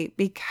noseworthy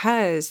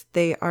because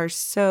they are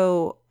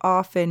so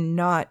often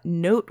not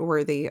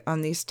noteworthy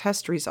on these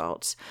test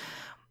results.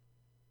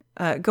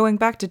 Going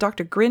back to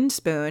Dr.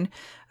 Grinspoon,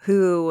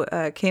 who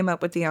came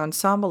up with the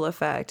ensemble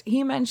effect,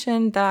 he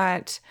mentioned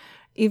that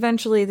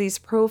eventually these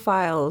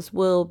profiles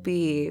will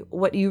be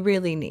what you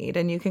really need,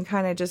 and you can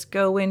kind of just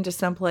go into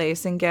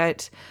someplace and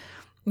get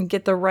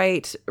the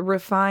right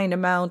refined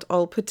amount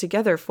all put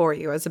together for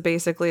you as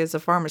a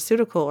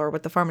pharmaceutical, or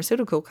what the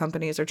pharmaceutical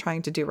companies are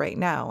trying to do right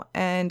now.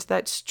 And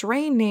that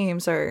strain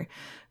names are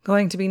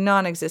going to be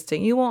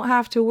non-existent. You won't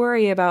have to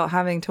worry about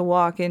having to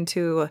walk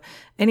into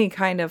any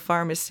kind of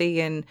pharmacy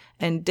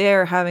and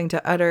dare having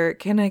to utter,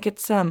 "Can I get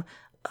some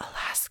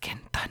Alaskan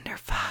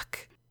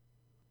Thunderfuck?"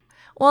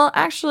 Well,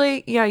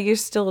 actually, yeah, you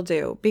still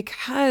do,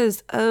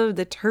 because of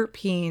the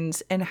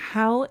terpenes and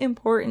how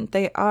important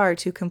they are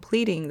to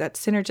completing that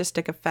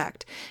synergistic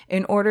effect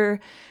in order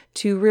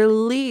to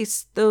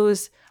release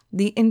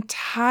the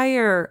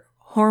entire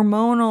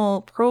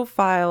hormonal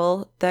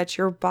profile that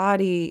your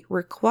body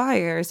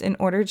requires in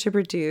order to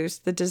produce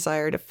the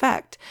desired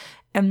effect.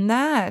 And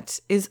that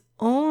is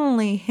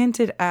only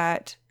hinted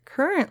at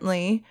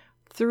currently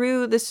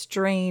through the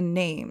strain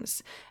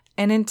names.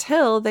 And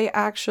until they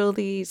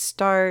actually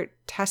start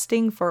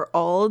testing for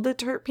all of the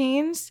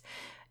terpenes,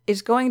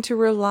 it's going to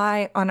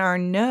rely on our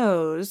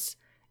nose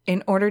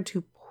in order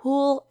to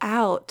pull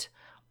out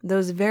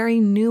those very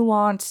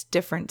nuanced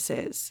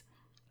differences.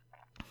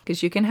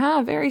 Because you can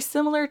have very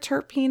similar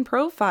terpene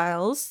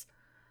profiles.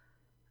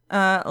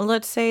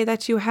 Let's say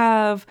that you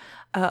have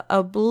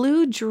a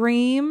blue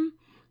dream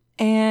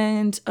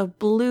and a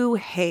blue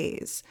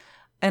haze.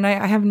 And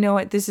I have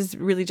this is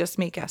really just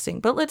me guessing.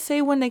 But let's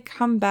say when they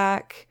come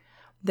back,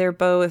 they're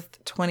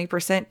both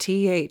 20%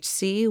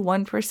 THC,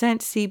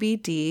 1%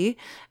 CBD,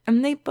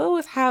 and they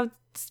both have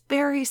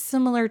very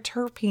similar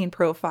terpene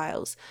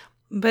profiles.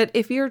 But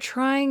if you're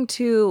trying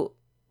to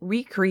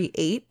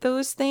recreate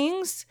those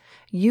things,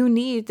 you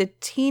need the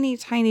teeny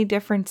tiny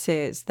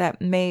differences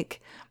that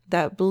make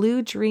that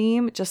blue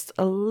dream just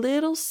a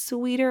little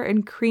sweeter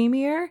and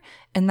creamier,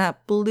 and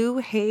that blue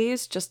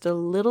haze just a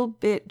little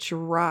bit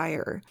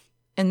drier.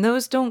 And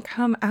those don't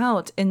come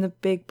out in the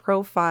big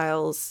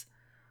profiles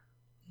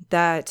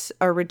that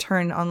are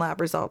returned on lab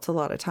results a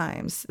lot of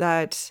times,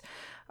 that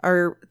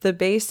are the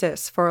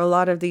basis for a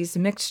lot of these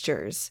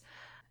mixtures.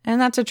 And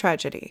that's a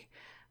tragedy.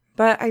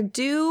 But I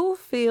do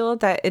feel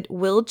that it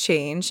will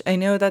change. I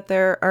know that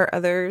there are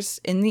others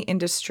in the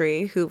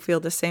industry who feel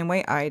the same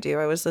way I do.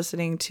 I was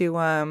listening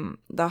to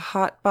the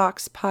Hot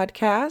Box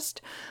podcast,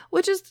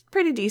 which is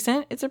pretty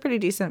decent. It's a pretty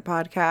decent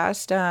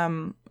podcast.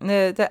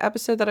 The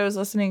episode that I was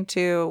listening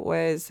to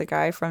was the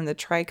guy from the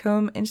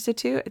Trichome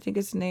Institute. I think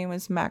his name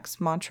was Max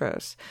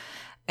Montrose.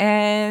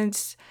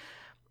 And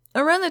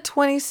around the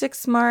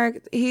 26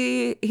 mark,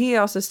 he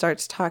also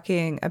starts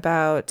talking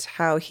about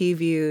how he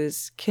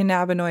views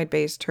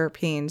cannabinoid-based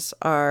terpenes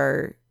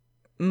are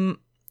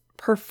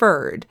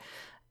preferred.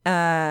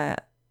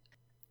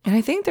 And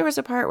I think there was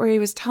a part where he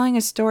was telling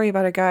a story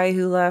about a guy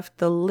who left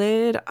the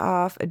lid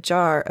off a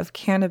jar of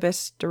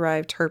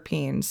cannabis-derived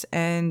terpenes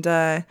and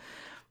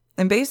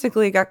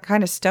basically got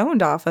kind of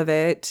stoned off of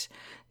it.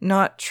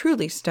 Not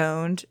truly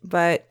stoned,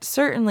 but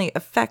certainly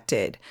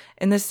affected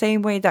in the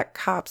same way that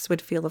cops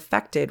would feel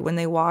affected when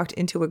they walked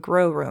into a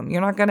grow room. You're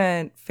not going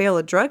to fail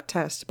a drug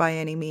test by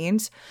any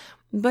means,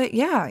 but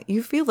yeah,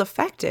 you feel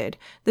affected.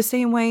 The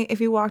same way if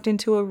you walked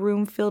into a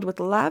room filled with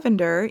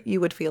lavender, you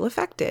would feel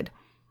affected.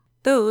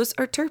 Those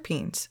are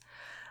terpenes.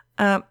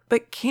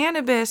 But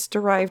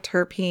cannabis-derived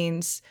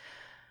terpenes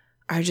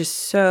are just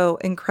so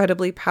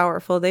incredibly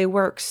powerful. They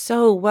work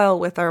so well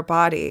with our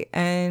body.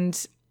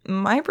 And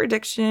my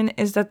prediction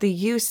is that the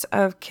use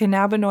of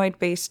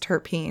cannabinoid-based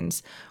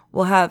terpenes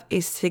will have a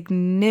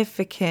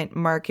significant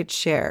market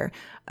share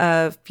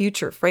of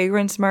future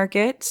fragrance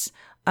markets,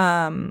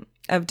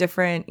 of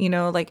different,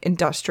 like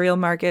industrial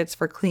markets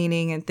for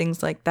cleaning and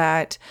things like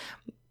that,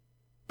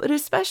 but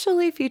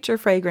especially future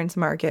fragrance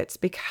markets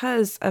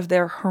because of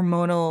their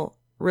hormonal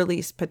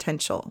release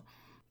potential.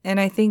 And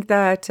I think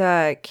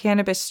that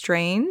cannabis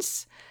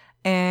strains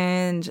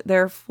and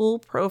their full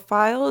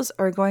profiles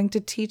are going to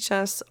teach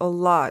us a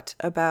lot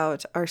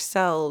about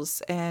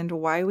ourselves and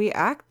why we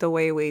act the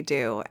way we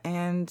do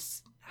and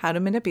how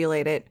to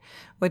manipulate it,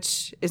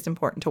 which is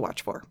important to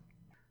watch for.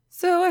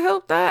 So I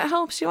hope that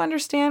helps you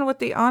understand what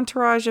the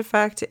entourage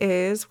effect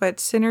is, what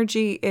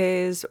synergy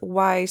is,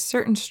 why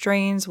certain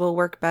strains will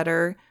work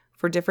better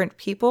for different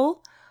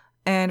people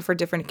and for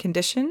different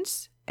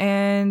conditions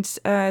and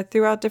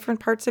throughout different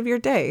parts of your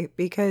day,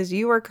 because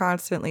you are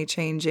constantly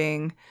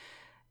changing.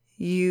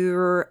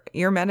 Your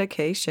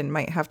medication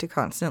might have to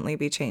constantly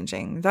be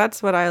changing.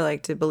 That's what I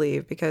like to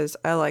believe, because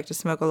I like to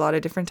smoke a lot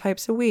of different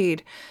types of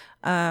weed.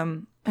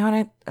 And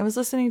I was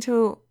listening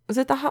to, was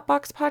it the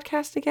Hotbox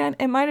podcast again?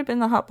 It might have been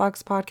the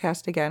Hotbox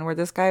podcast again, where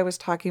this guy was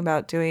talking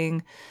about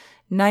doing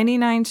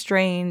 99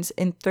 strains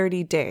in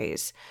 30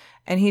 days.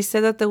 And he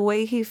said that the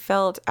way he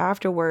felt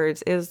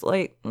afterwards is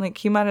like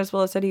he might as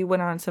well have said he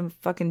went on some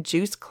fucking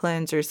juice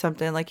cleanse or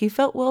something. Like he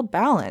felt well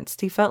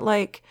balanced. He felt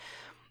like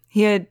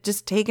he had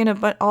just taken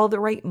all the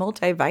right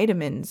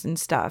multivitamins and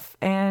stuff.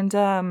 And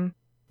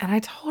I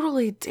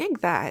totally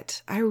dig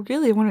that. I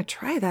really want to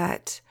try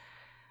that.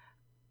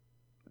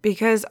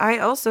 Because I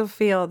also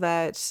feel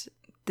that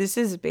this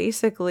is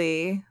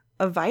basically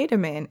a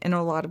vitamin in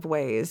a lot of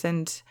ways.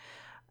 And,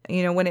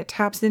 when it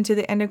taps into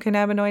the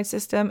endocannabinoid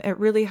system, it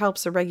really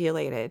helps to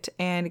regulate it.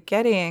 And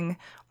getting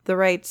the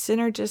right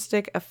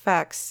synergistic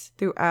effects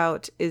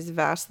throughout is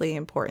vastly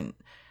important,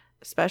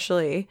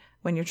 especially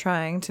when you're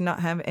trying to not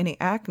have any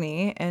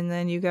acne and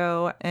then you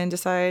go and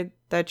decide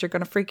that you're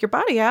going to freak your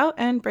body out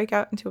and break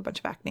out into a bunch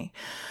of acne.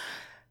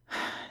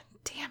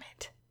 Damn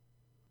it.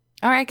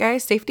 All right,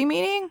 guys, safety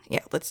meeting?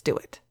 Yeah, let's do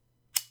it.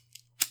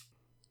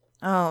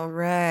 All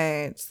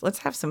right, let's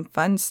have some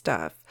fun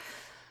stuff.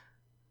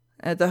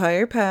 At the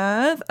Higher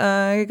Path,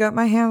 I got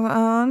my hands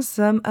on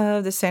some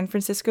of the San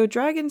Francisco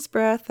Dragon's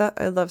Breath that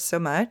I love so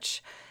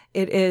much.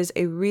 It is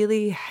a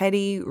really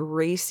heady,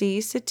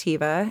 racy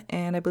sativa,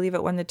 and I believe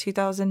it won the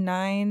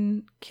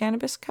 2009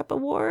 Cannabis Cup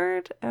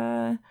Award.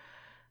 I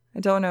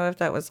don't know if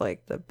that was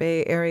like the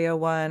Bay Area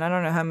one. I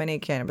don't know how many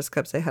Cannabis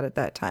Cups they had at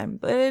that time,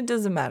 but it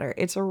doesn't matter.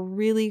 It's a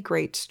really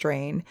great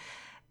strain,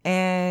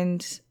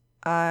 and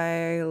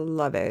I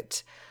love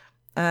it.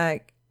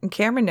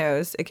 Cameron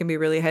knows it can be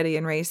really heady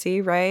and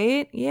racy,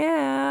 right?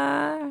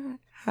 Yeah.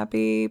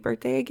 Happy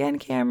birthday again,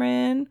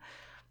 Cameron.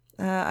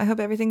 I hope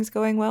everything's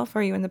going well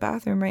for you in the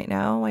bathroom right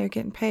now while you're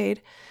getting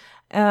paid.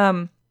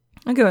 I'm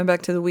going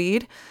back to the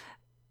weed.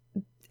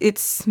 It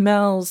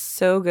smells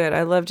so good.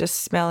 I love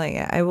just smelling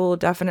it. I will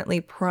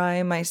definitely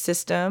prime my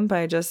system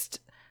by just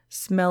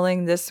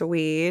smelling this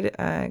weed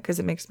because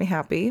it makes me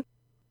happy.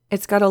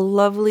 It's got a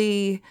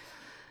lovely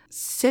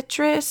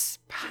citrus,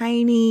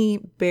 piney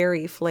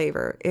berry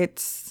flavor.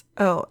 It's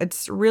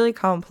really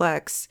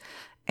complex,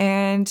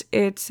 and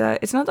it's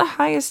not the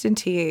highest in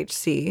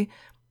THC.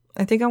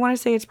 I think I want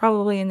to say it's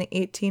probably in the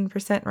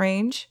 18%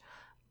 range,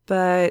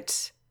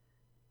 but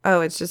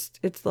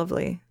it's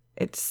lovely.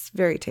 It's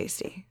very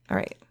tasty. All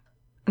right,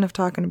 enough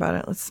talking about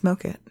it. Let's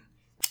smoke it.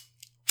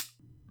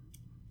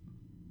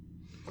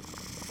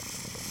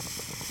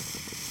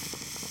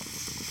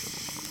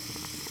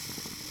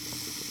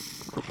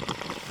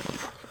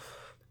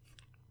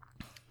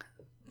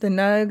 The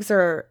nugs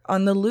are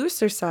on the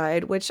looser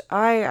side, which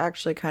I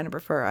actually kind of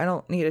prefer. I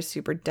don't need a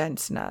super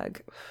dense nug.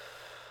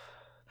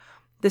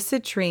 The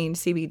citrine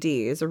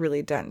CBD is a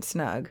really dense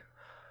nug.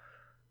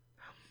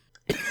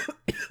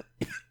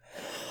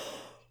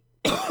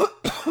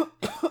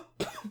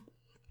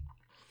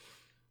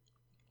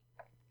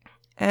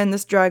 And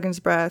this Dragon's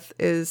Breath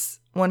is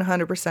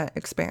 100%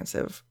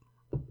 expansive,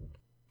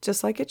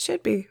 just like it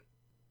should be.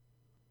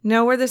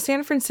 Now, where the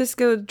San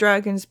Francisco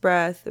Dragon's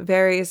Breath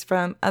varies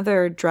from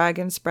other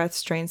Dragon's Breath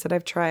strains that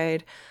I've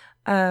tried,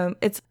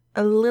 it's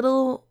a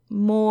little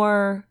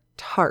more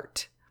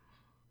tart,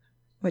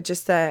 with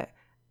just that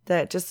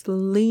just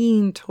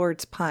lean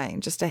towards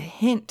pine, just a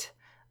hint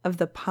of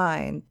the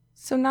pine.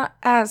 So not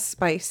as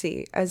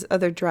spicy as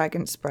other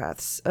dragon's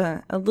breaths,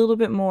 a little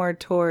bit more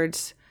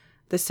towards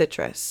the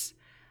citrus,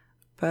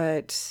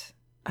 but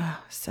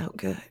so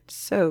good,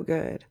 so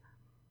good.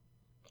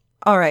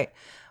 All right,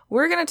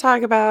 we're going to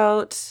talk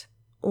about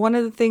one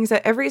of the things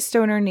that every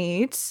stoner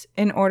needs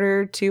in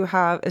order to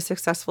have a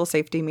successful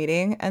safety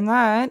meeting, and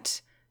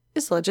that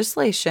is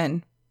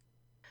legislation.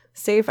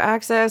 Safe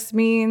access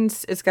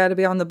means it's got to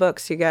be on the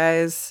books, you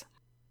guys.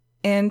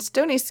 And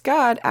Stoney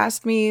Scott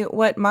asked me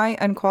what my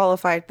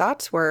unqualified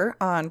thoughts were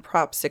on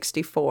Prop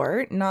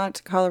 64,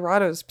 not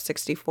Colorado's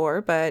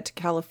 64, but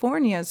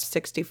California's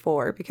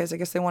 64, because I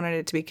guess they wanted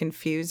it to be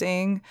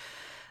confusing,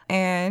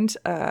 and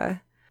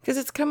because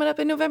it's coming up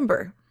in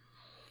November.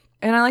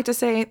 And I like to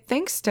say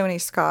thanks, Stoney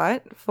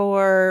Scott,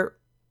 for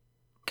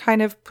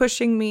kind of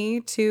pushing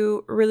me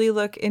to really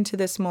look into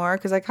this more,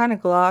 because I kind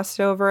of glossed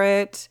over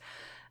it.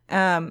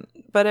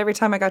 But every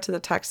time I got to the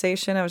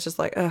taxation, I was just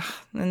like, ugh,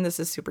 and this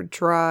is super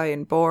dry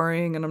and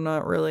boring, and I'm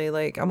not really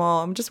like,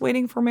 I'm just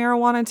waiting for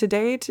marijuana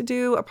today to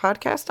do a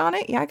podcast on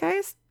it. Yeah,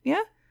 guys?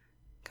 Yeah?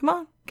 Come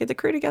on, get the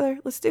crew together.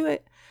 Let's do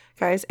it.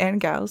 Guys and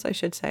gals, I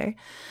should say.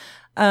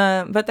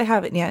 But they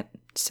haven't yet.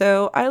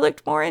 So I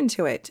looked more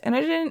into it, and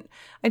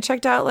I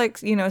checked out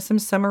some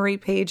summary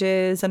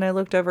pages, and I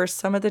looked over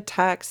some of the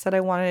text that I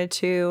wanted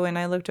to, and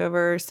I looked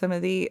over some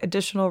of the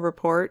additional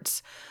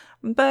reports.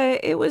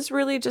 But it was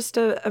really just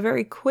a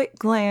very quick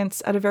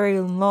glance at a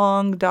very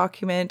long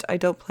document I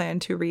don't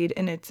plan to read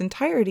in its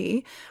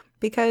entirety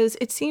because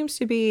it seems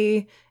to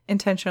be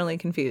intentionally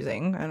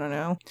confusing. I don't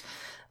know.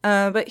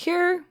 But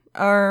here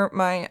are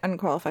my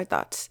unqualified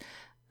thoughts.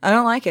 I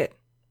don't like it.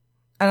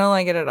 I don't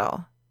like it at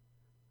all.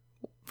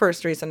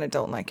 First reason I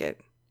don't like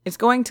it. It's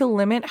going to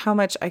limit how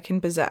much I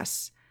can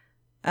possess.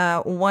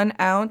 1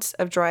 ounce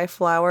of dry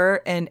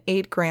flower and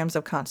 8 grams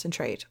of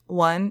concentrate.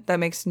 1, that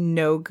makes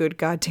no good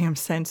goddamn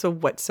sense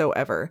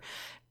whatsoever.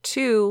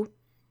 2,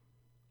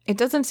 it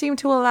doesn't seem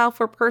to allow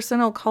for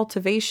personal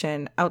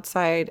cultivation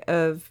outside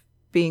of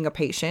being a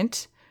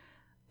patient.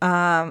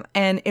 And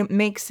it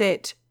makes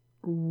it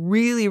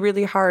really,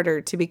 really harder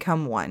to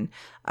become one.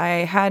 I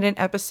had an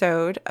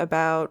episode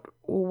about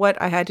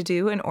what I had to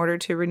do in order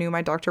to renew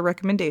my doctor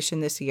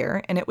recommendation this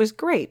year, and it was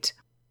great.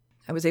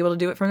 I was able to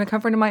do it from the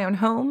comfort of my own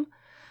home.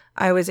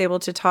 I was able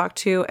to talk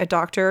to a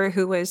doctor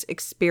who was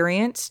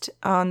experienced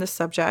on the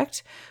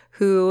subject,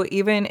 who,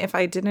 even if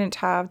I didn't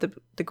have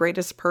the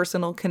greatest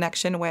personal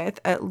connection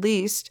with, at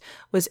least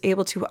was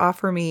able to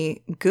offer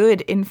me good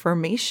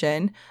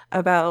information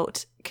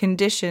about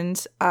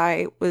conditions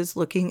I was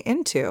looking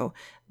into.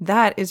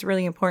 That is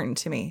really important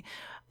to me.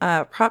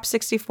 Prop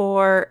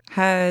 64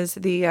 has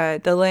the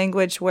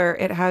language where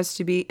it has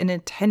to be an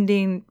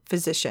attending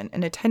physician.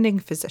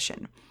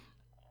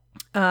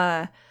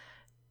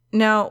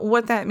 Now,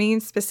 what that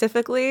means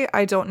specifically,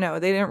 I don't know.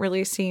 They didn't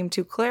really seem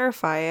to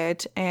clarify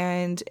it,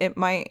 and it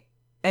might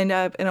end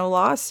up in a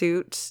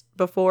lawsuit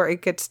before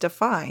it gets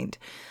defined.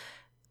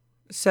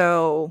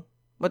 So,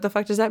 what the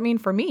fuck does that mean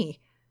for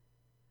me?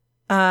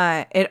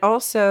 It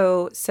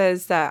also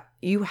says that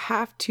you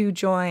have to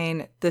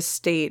join the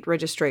state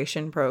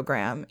registration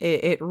program.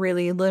 It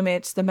really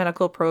limits the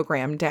medical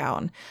program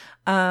down.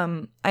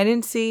 I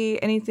didn't see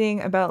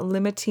anything about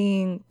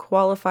limiting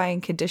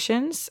qualifying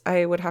conditions.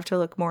 I would have to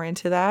look more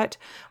into that.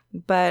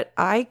 But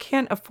I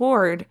can't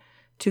afford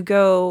to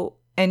go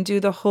and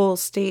do the whole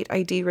state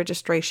ID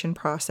registration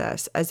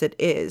process as it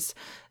is.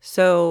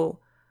 So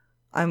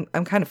I'm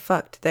kind of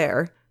fucked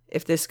there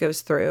if this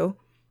goes through.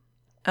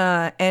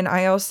 And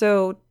I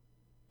also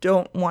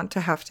don't want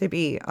to have to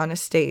be on a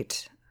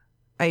state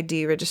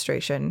ID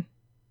registration.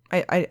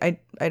 I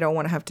don't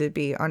want to have to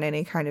be on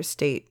any kind of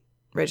state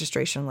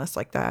registration list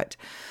like that.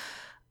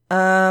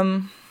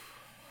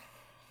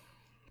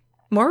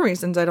 More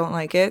reasons I don't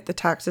like it. The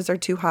taxes are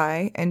too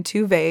high and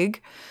too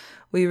vague.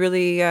 We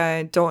really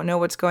don't know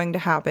what's going to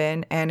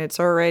happen, and it's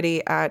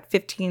already at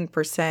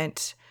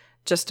 15%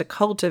 just to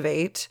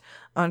cultivate,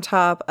 on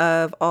top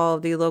of all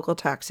the local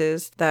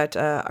taxes that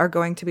are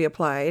going to be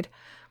applied.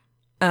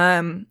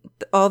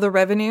 All the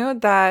revenue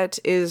that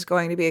is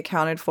going to be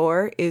accounted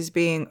for is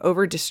being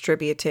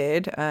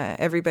over-distributed.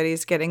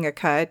 Everybody's getting a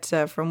cut.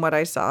 From what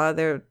I saw,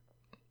 they're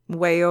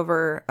way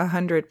over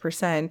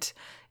 100%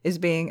 is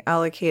being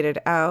allocated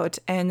out.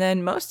 And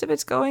then most of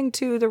it's going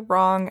to the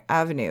wrong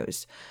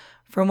avenues.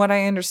 From what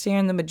I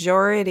understand, the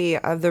majority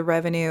of the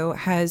revenue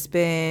has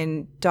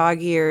been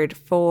dog-eared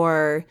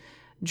for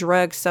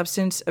drug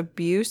substance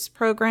abuse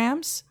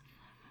programs.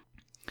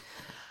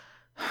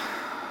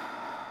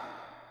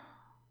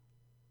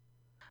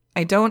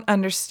 I don't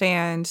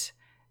understand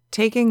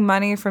taking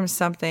money from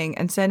something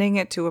and sending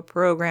it to a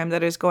program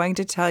that is going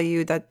to tell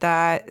you that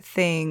that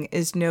thing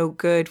is no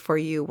good for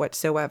you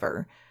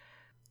whatsoever.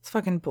 It's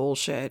fucking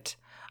bullshit.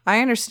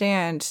 I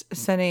understand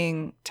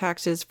sending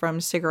taxes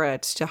from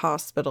cigarettes to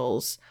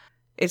hospitals.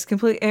 It's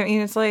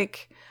it's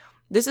like,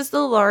 this is the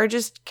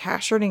largest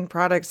cash earning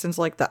product since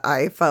like the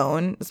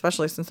iPhone,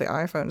 especially since the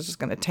iPhone is just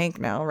going to tank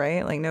now,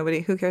 right? Like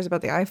who cares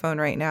about the iPhone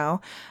right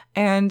now?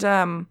 And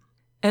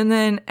And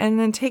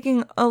then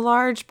taking a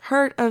large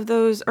part of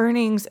those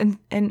earnings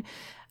and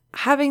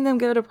having them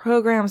go to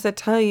programs that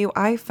tell you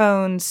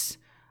iPhones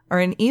are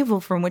an evil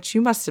from which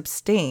you must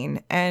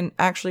abstain and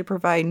actually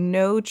provide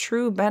no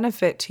true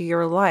benefit to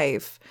your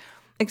life,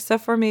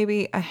 except for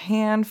maybe a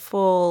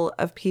handful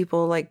of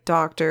people like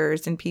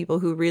doctors and people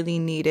who really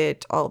need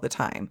it all the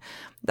time.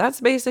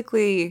 That's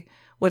basically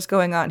what's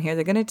going on here.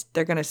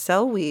 They're gonna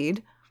sell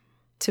weed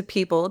to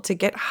people to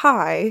get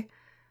high,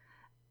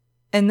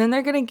 and then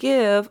they're gonna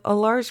give a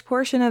large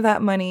portion of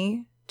that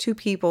money to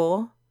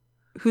people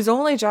whose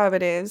only job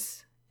it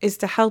is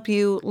to help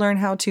you learn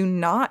how to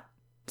not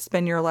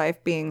spend your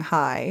life being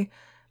high,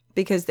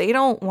 because they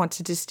don't want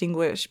to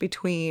distinguish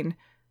between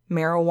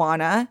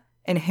marijuana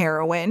and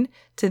heroin.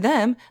 To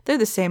them, they're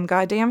the same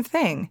goddamn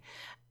thing.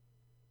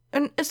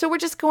 And so we're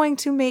just going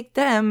to make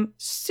them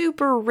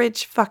super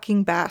rich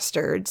fucking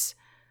bastards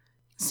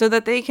so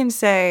that they can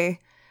say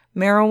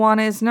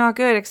marijuana is not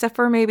good, except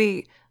for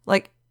maybe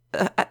like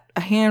a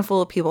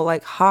handful of people,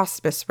 like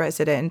hospice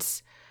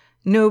residents.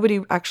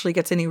 Nobody actually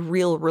gets any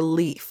real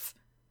relief.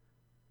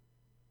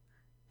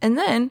 And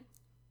then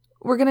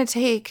we're going to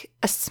take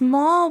a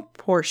small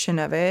portion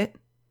of it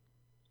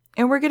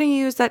and we're going to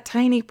use that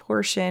tiny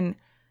portion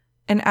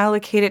and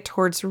allocate it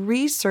towards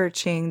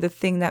researching the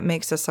thing that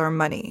makes us our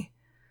money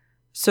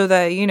so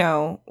that,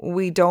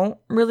 we don't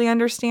really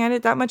understand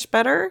it that much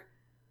better.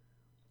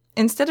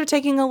 Instead of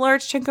taking a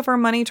large chunk of our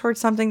money towards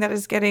something that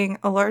is getting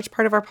a large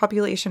part of our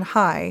population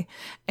high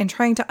and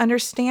trying to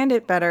understand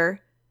it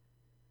better,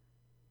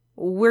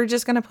 we're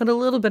just going to put a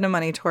little bit of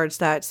money towards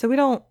that so we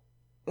don't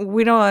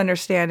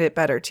understand it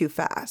better too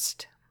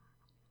fast.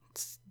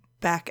 It's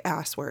back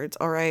ass words,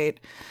 all right?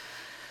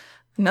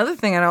 Another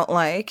thing I don't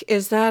like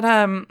is that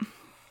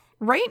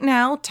right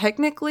now,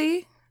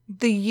 technically,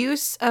 the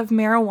use of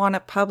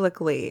marijuana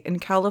publicly in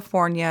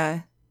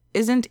California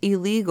isn't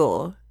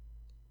illegal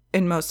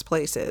in most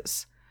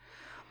places.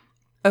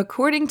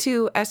 According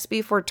to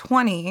SB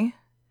 420,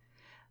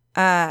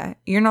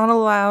 you're not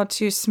allowed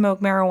to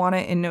smoke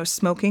marijuana in no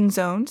smoking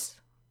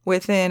zones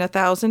within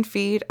 1,000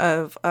 feet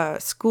of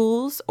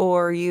schools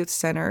or youth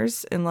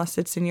centers, unless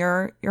it's in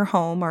your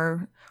home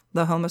or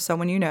the home of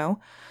someone you know,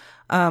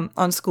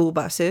 on school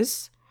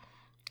buses.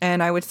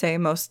 And I would say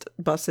most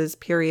buses,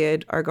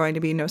 period, are going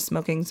to be no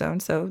smoking zone,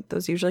 so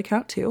those usually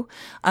count too.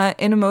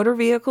 In a motor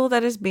vehicle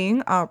that is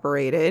being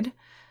operated,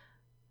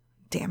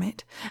 damn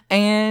it,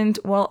 and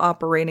while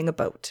operating a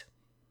boat.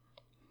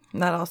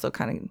 That also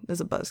kind of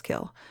is a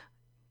buzzkill.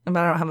 But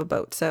I don't have a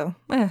boat, so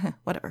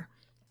whatever.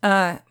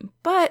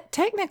 But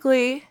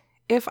technically,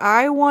 if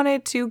I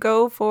wanted to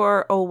go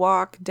for a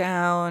walk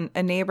down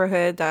a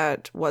neighborhood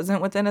that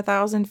wasn't within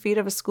 1,000 feet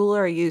of a school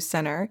or a youth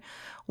center,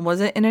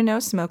 wasn't in a no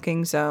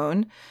smoking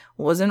zone,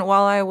 wasn't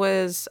while I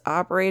was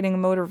operating a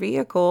motor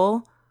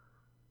vehicle,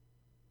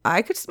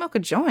 I could smoke a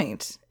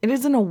joint. It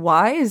isn't a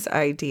wise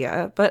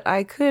idea, but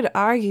I could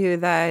argue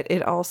that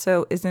it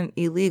also isn't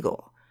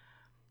illegal.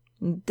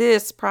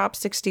 This Prop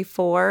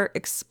 64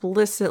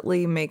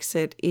 explicitly makes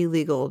it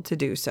illegal to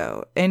do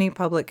so. Any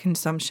public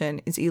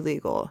consumption is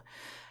illegal.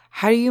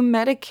 How do you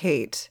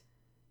medicate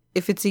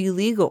if it's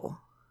illegal?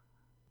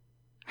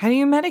 How do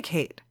you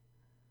medicate?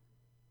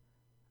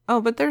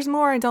 Oh, but there's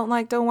more I don't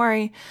like. Don't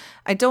worry.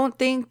 I don't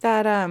think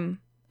that,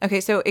 okay,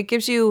 so it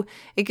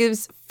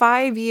gives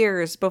 5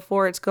 years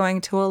before it's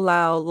going to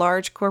allow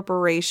large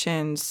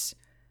corporations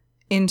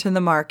into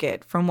the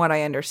market, from what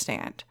I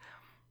understand.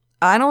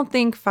 I don't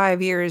think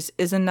 5 years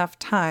is enough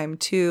time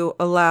to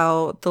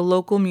allow the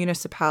local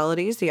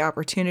municipalities the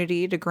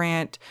opportunity to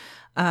grant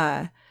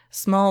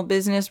small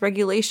business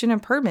regulation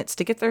and permits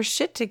to get their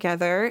shit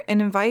together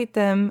and invite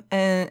them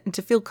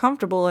to feel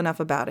comfortable enough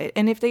about it.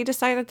 And if they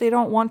decide that they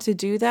don't want to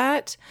do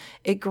that,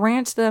 it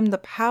grants them the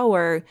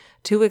power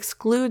to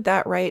exclude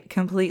that right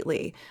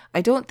completely.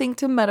 I don't think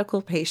to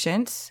medical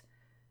patients,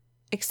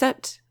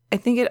 except I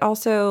think it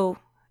also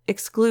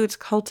excludes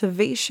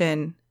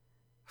cultivation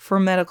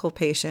for medical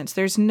patients.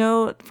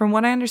 From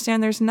what I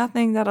understand, there's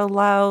nothing that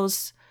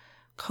allows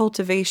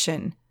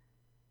cultivation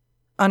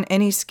on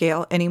any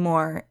scale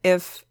anymore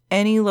if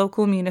any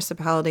local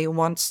municipality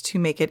wants to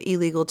make it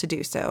illegal to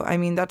do so. I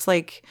mean,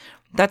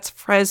 that's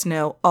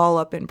Fresno all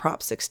up in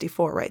Prop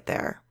 64 right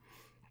there.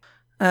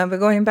 But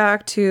going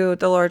back to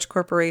the large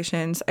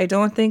corporations, I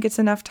don't think it's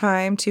enough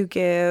time to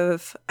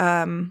give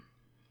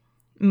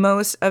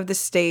most of the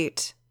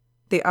state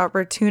the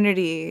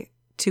opportunity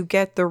to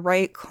get the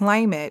right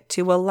climate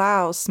to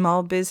allow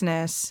small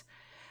business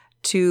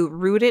to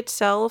root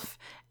itself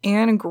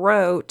and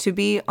grow to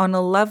be on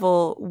a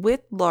level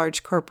with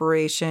large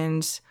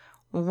corporations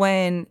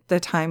when the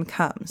time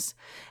comes.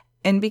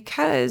 And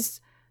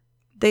because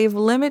they've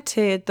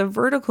limited the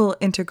vertical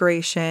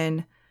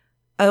integration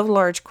of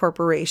large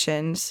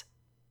corporations,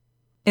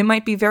 it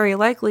might be very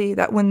likely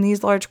that when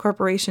these large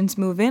corporations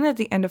move in at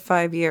the end of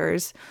 5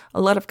 years, a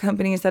lot of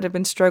companies that have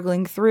been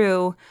struggling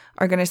through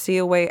are going to see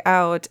a way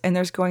out, and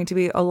there's going to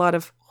be a lot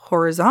of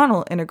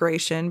horizontal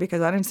integration,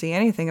 because I didn't see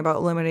anything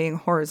about limiting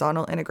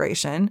horizontal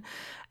integration.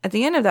 At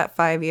the end of that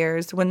 5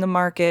 years, when the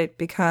market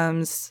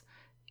becomes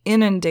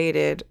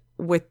inundated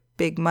with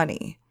big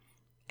money.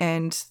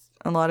 And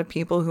a lot of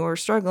people who are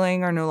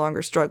struggling are no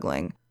longer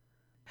struggling.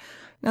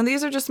 Now,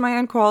 these are just my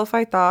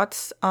unqualified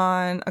thoughts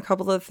on a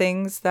couple of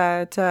things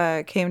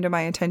that came to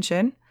my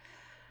attention.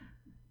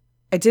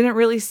 I didn't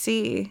really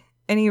see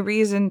any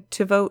reason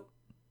to vote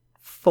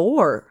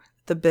for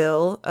the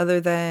bill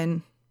other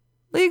than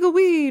legal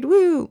weed,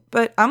 woo.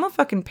 But I'm a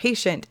fucking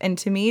patient, and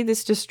to me,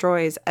 this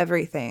destroys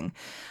everything.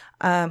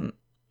 I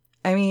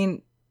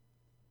mean,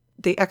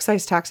 the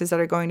excise taxes that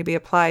are going to be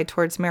applied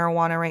towards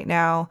marijuana right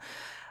now,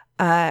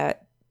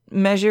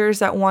 measures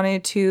that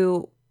wanted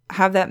to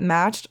have that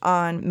matched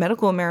on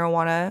medical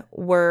marijuana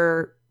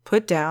were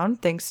put down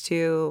thanks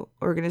to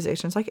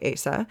organizations like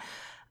ASA.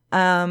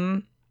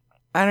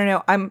 I don't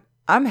know.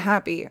 I'm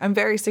happy. I'm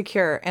very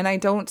secure, and I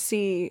don't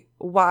see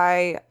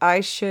why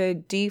I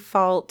should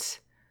default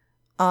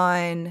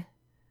on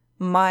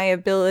my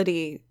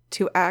ability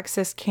to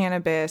access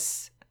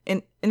cannabis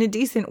in a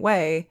decent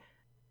way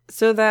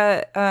so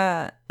that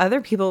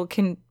other people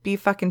can be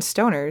fucking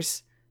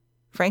stoners,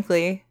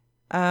 frankly.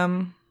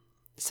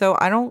 So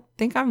I don't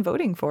think I'm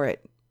voting for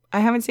it.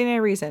 I haven't seen any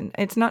reason.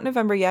 It's not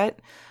November yet,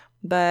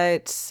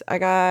 but I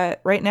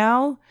got, right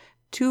now,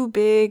 2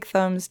 big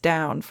thumbs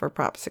down for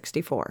Prop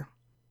 64.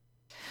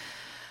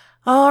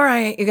 All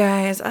right, you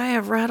guys, I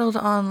have rattled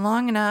on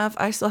long enough.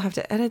 I still have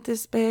to edit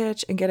this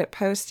bitch and get it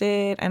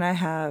posted, and I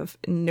have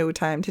no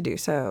time to do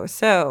so.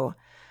 So,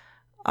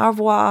 au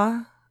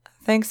revoir.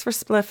 Thanks for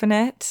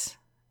spliffing it.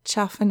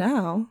 Ciao for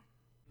now.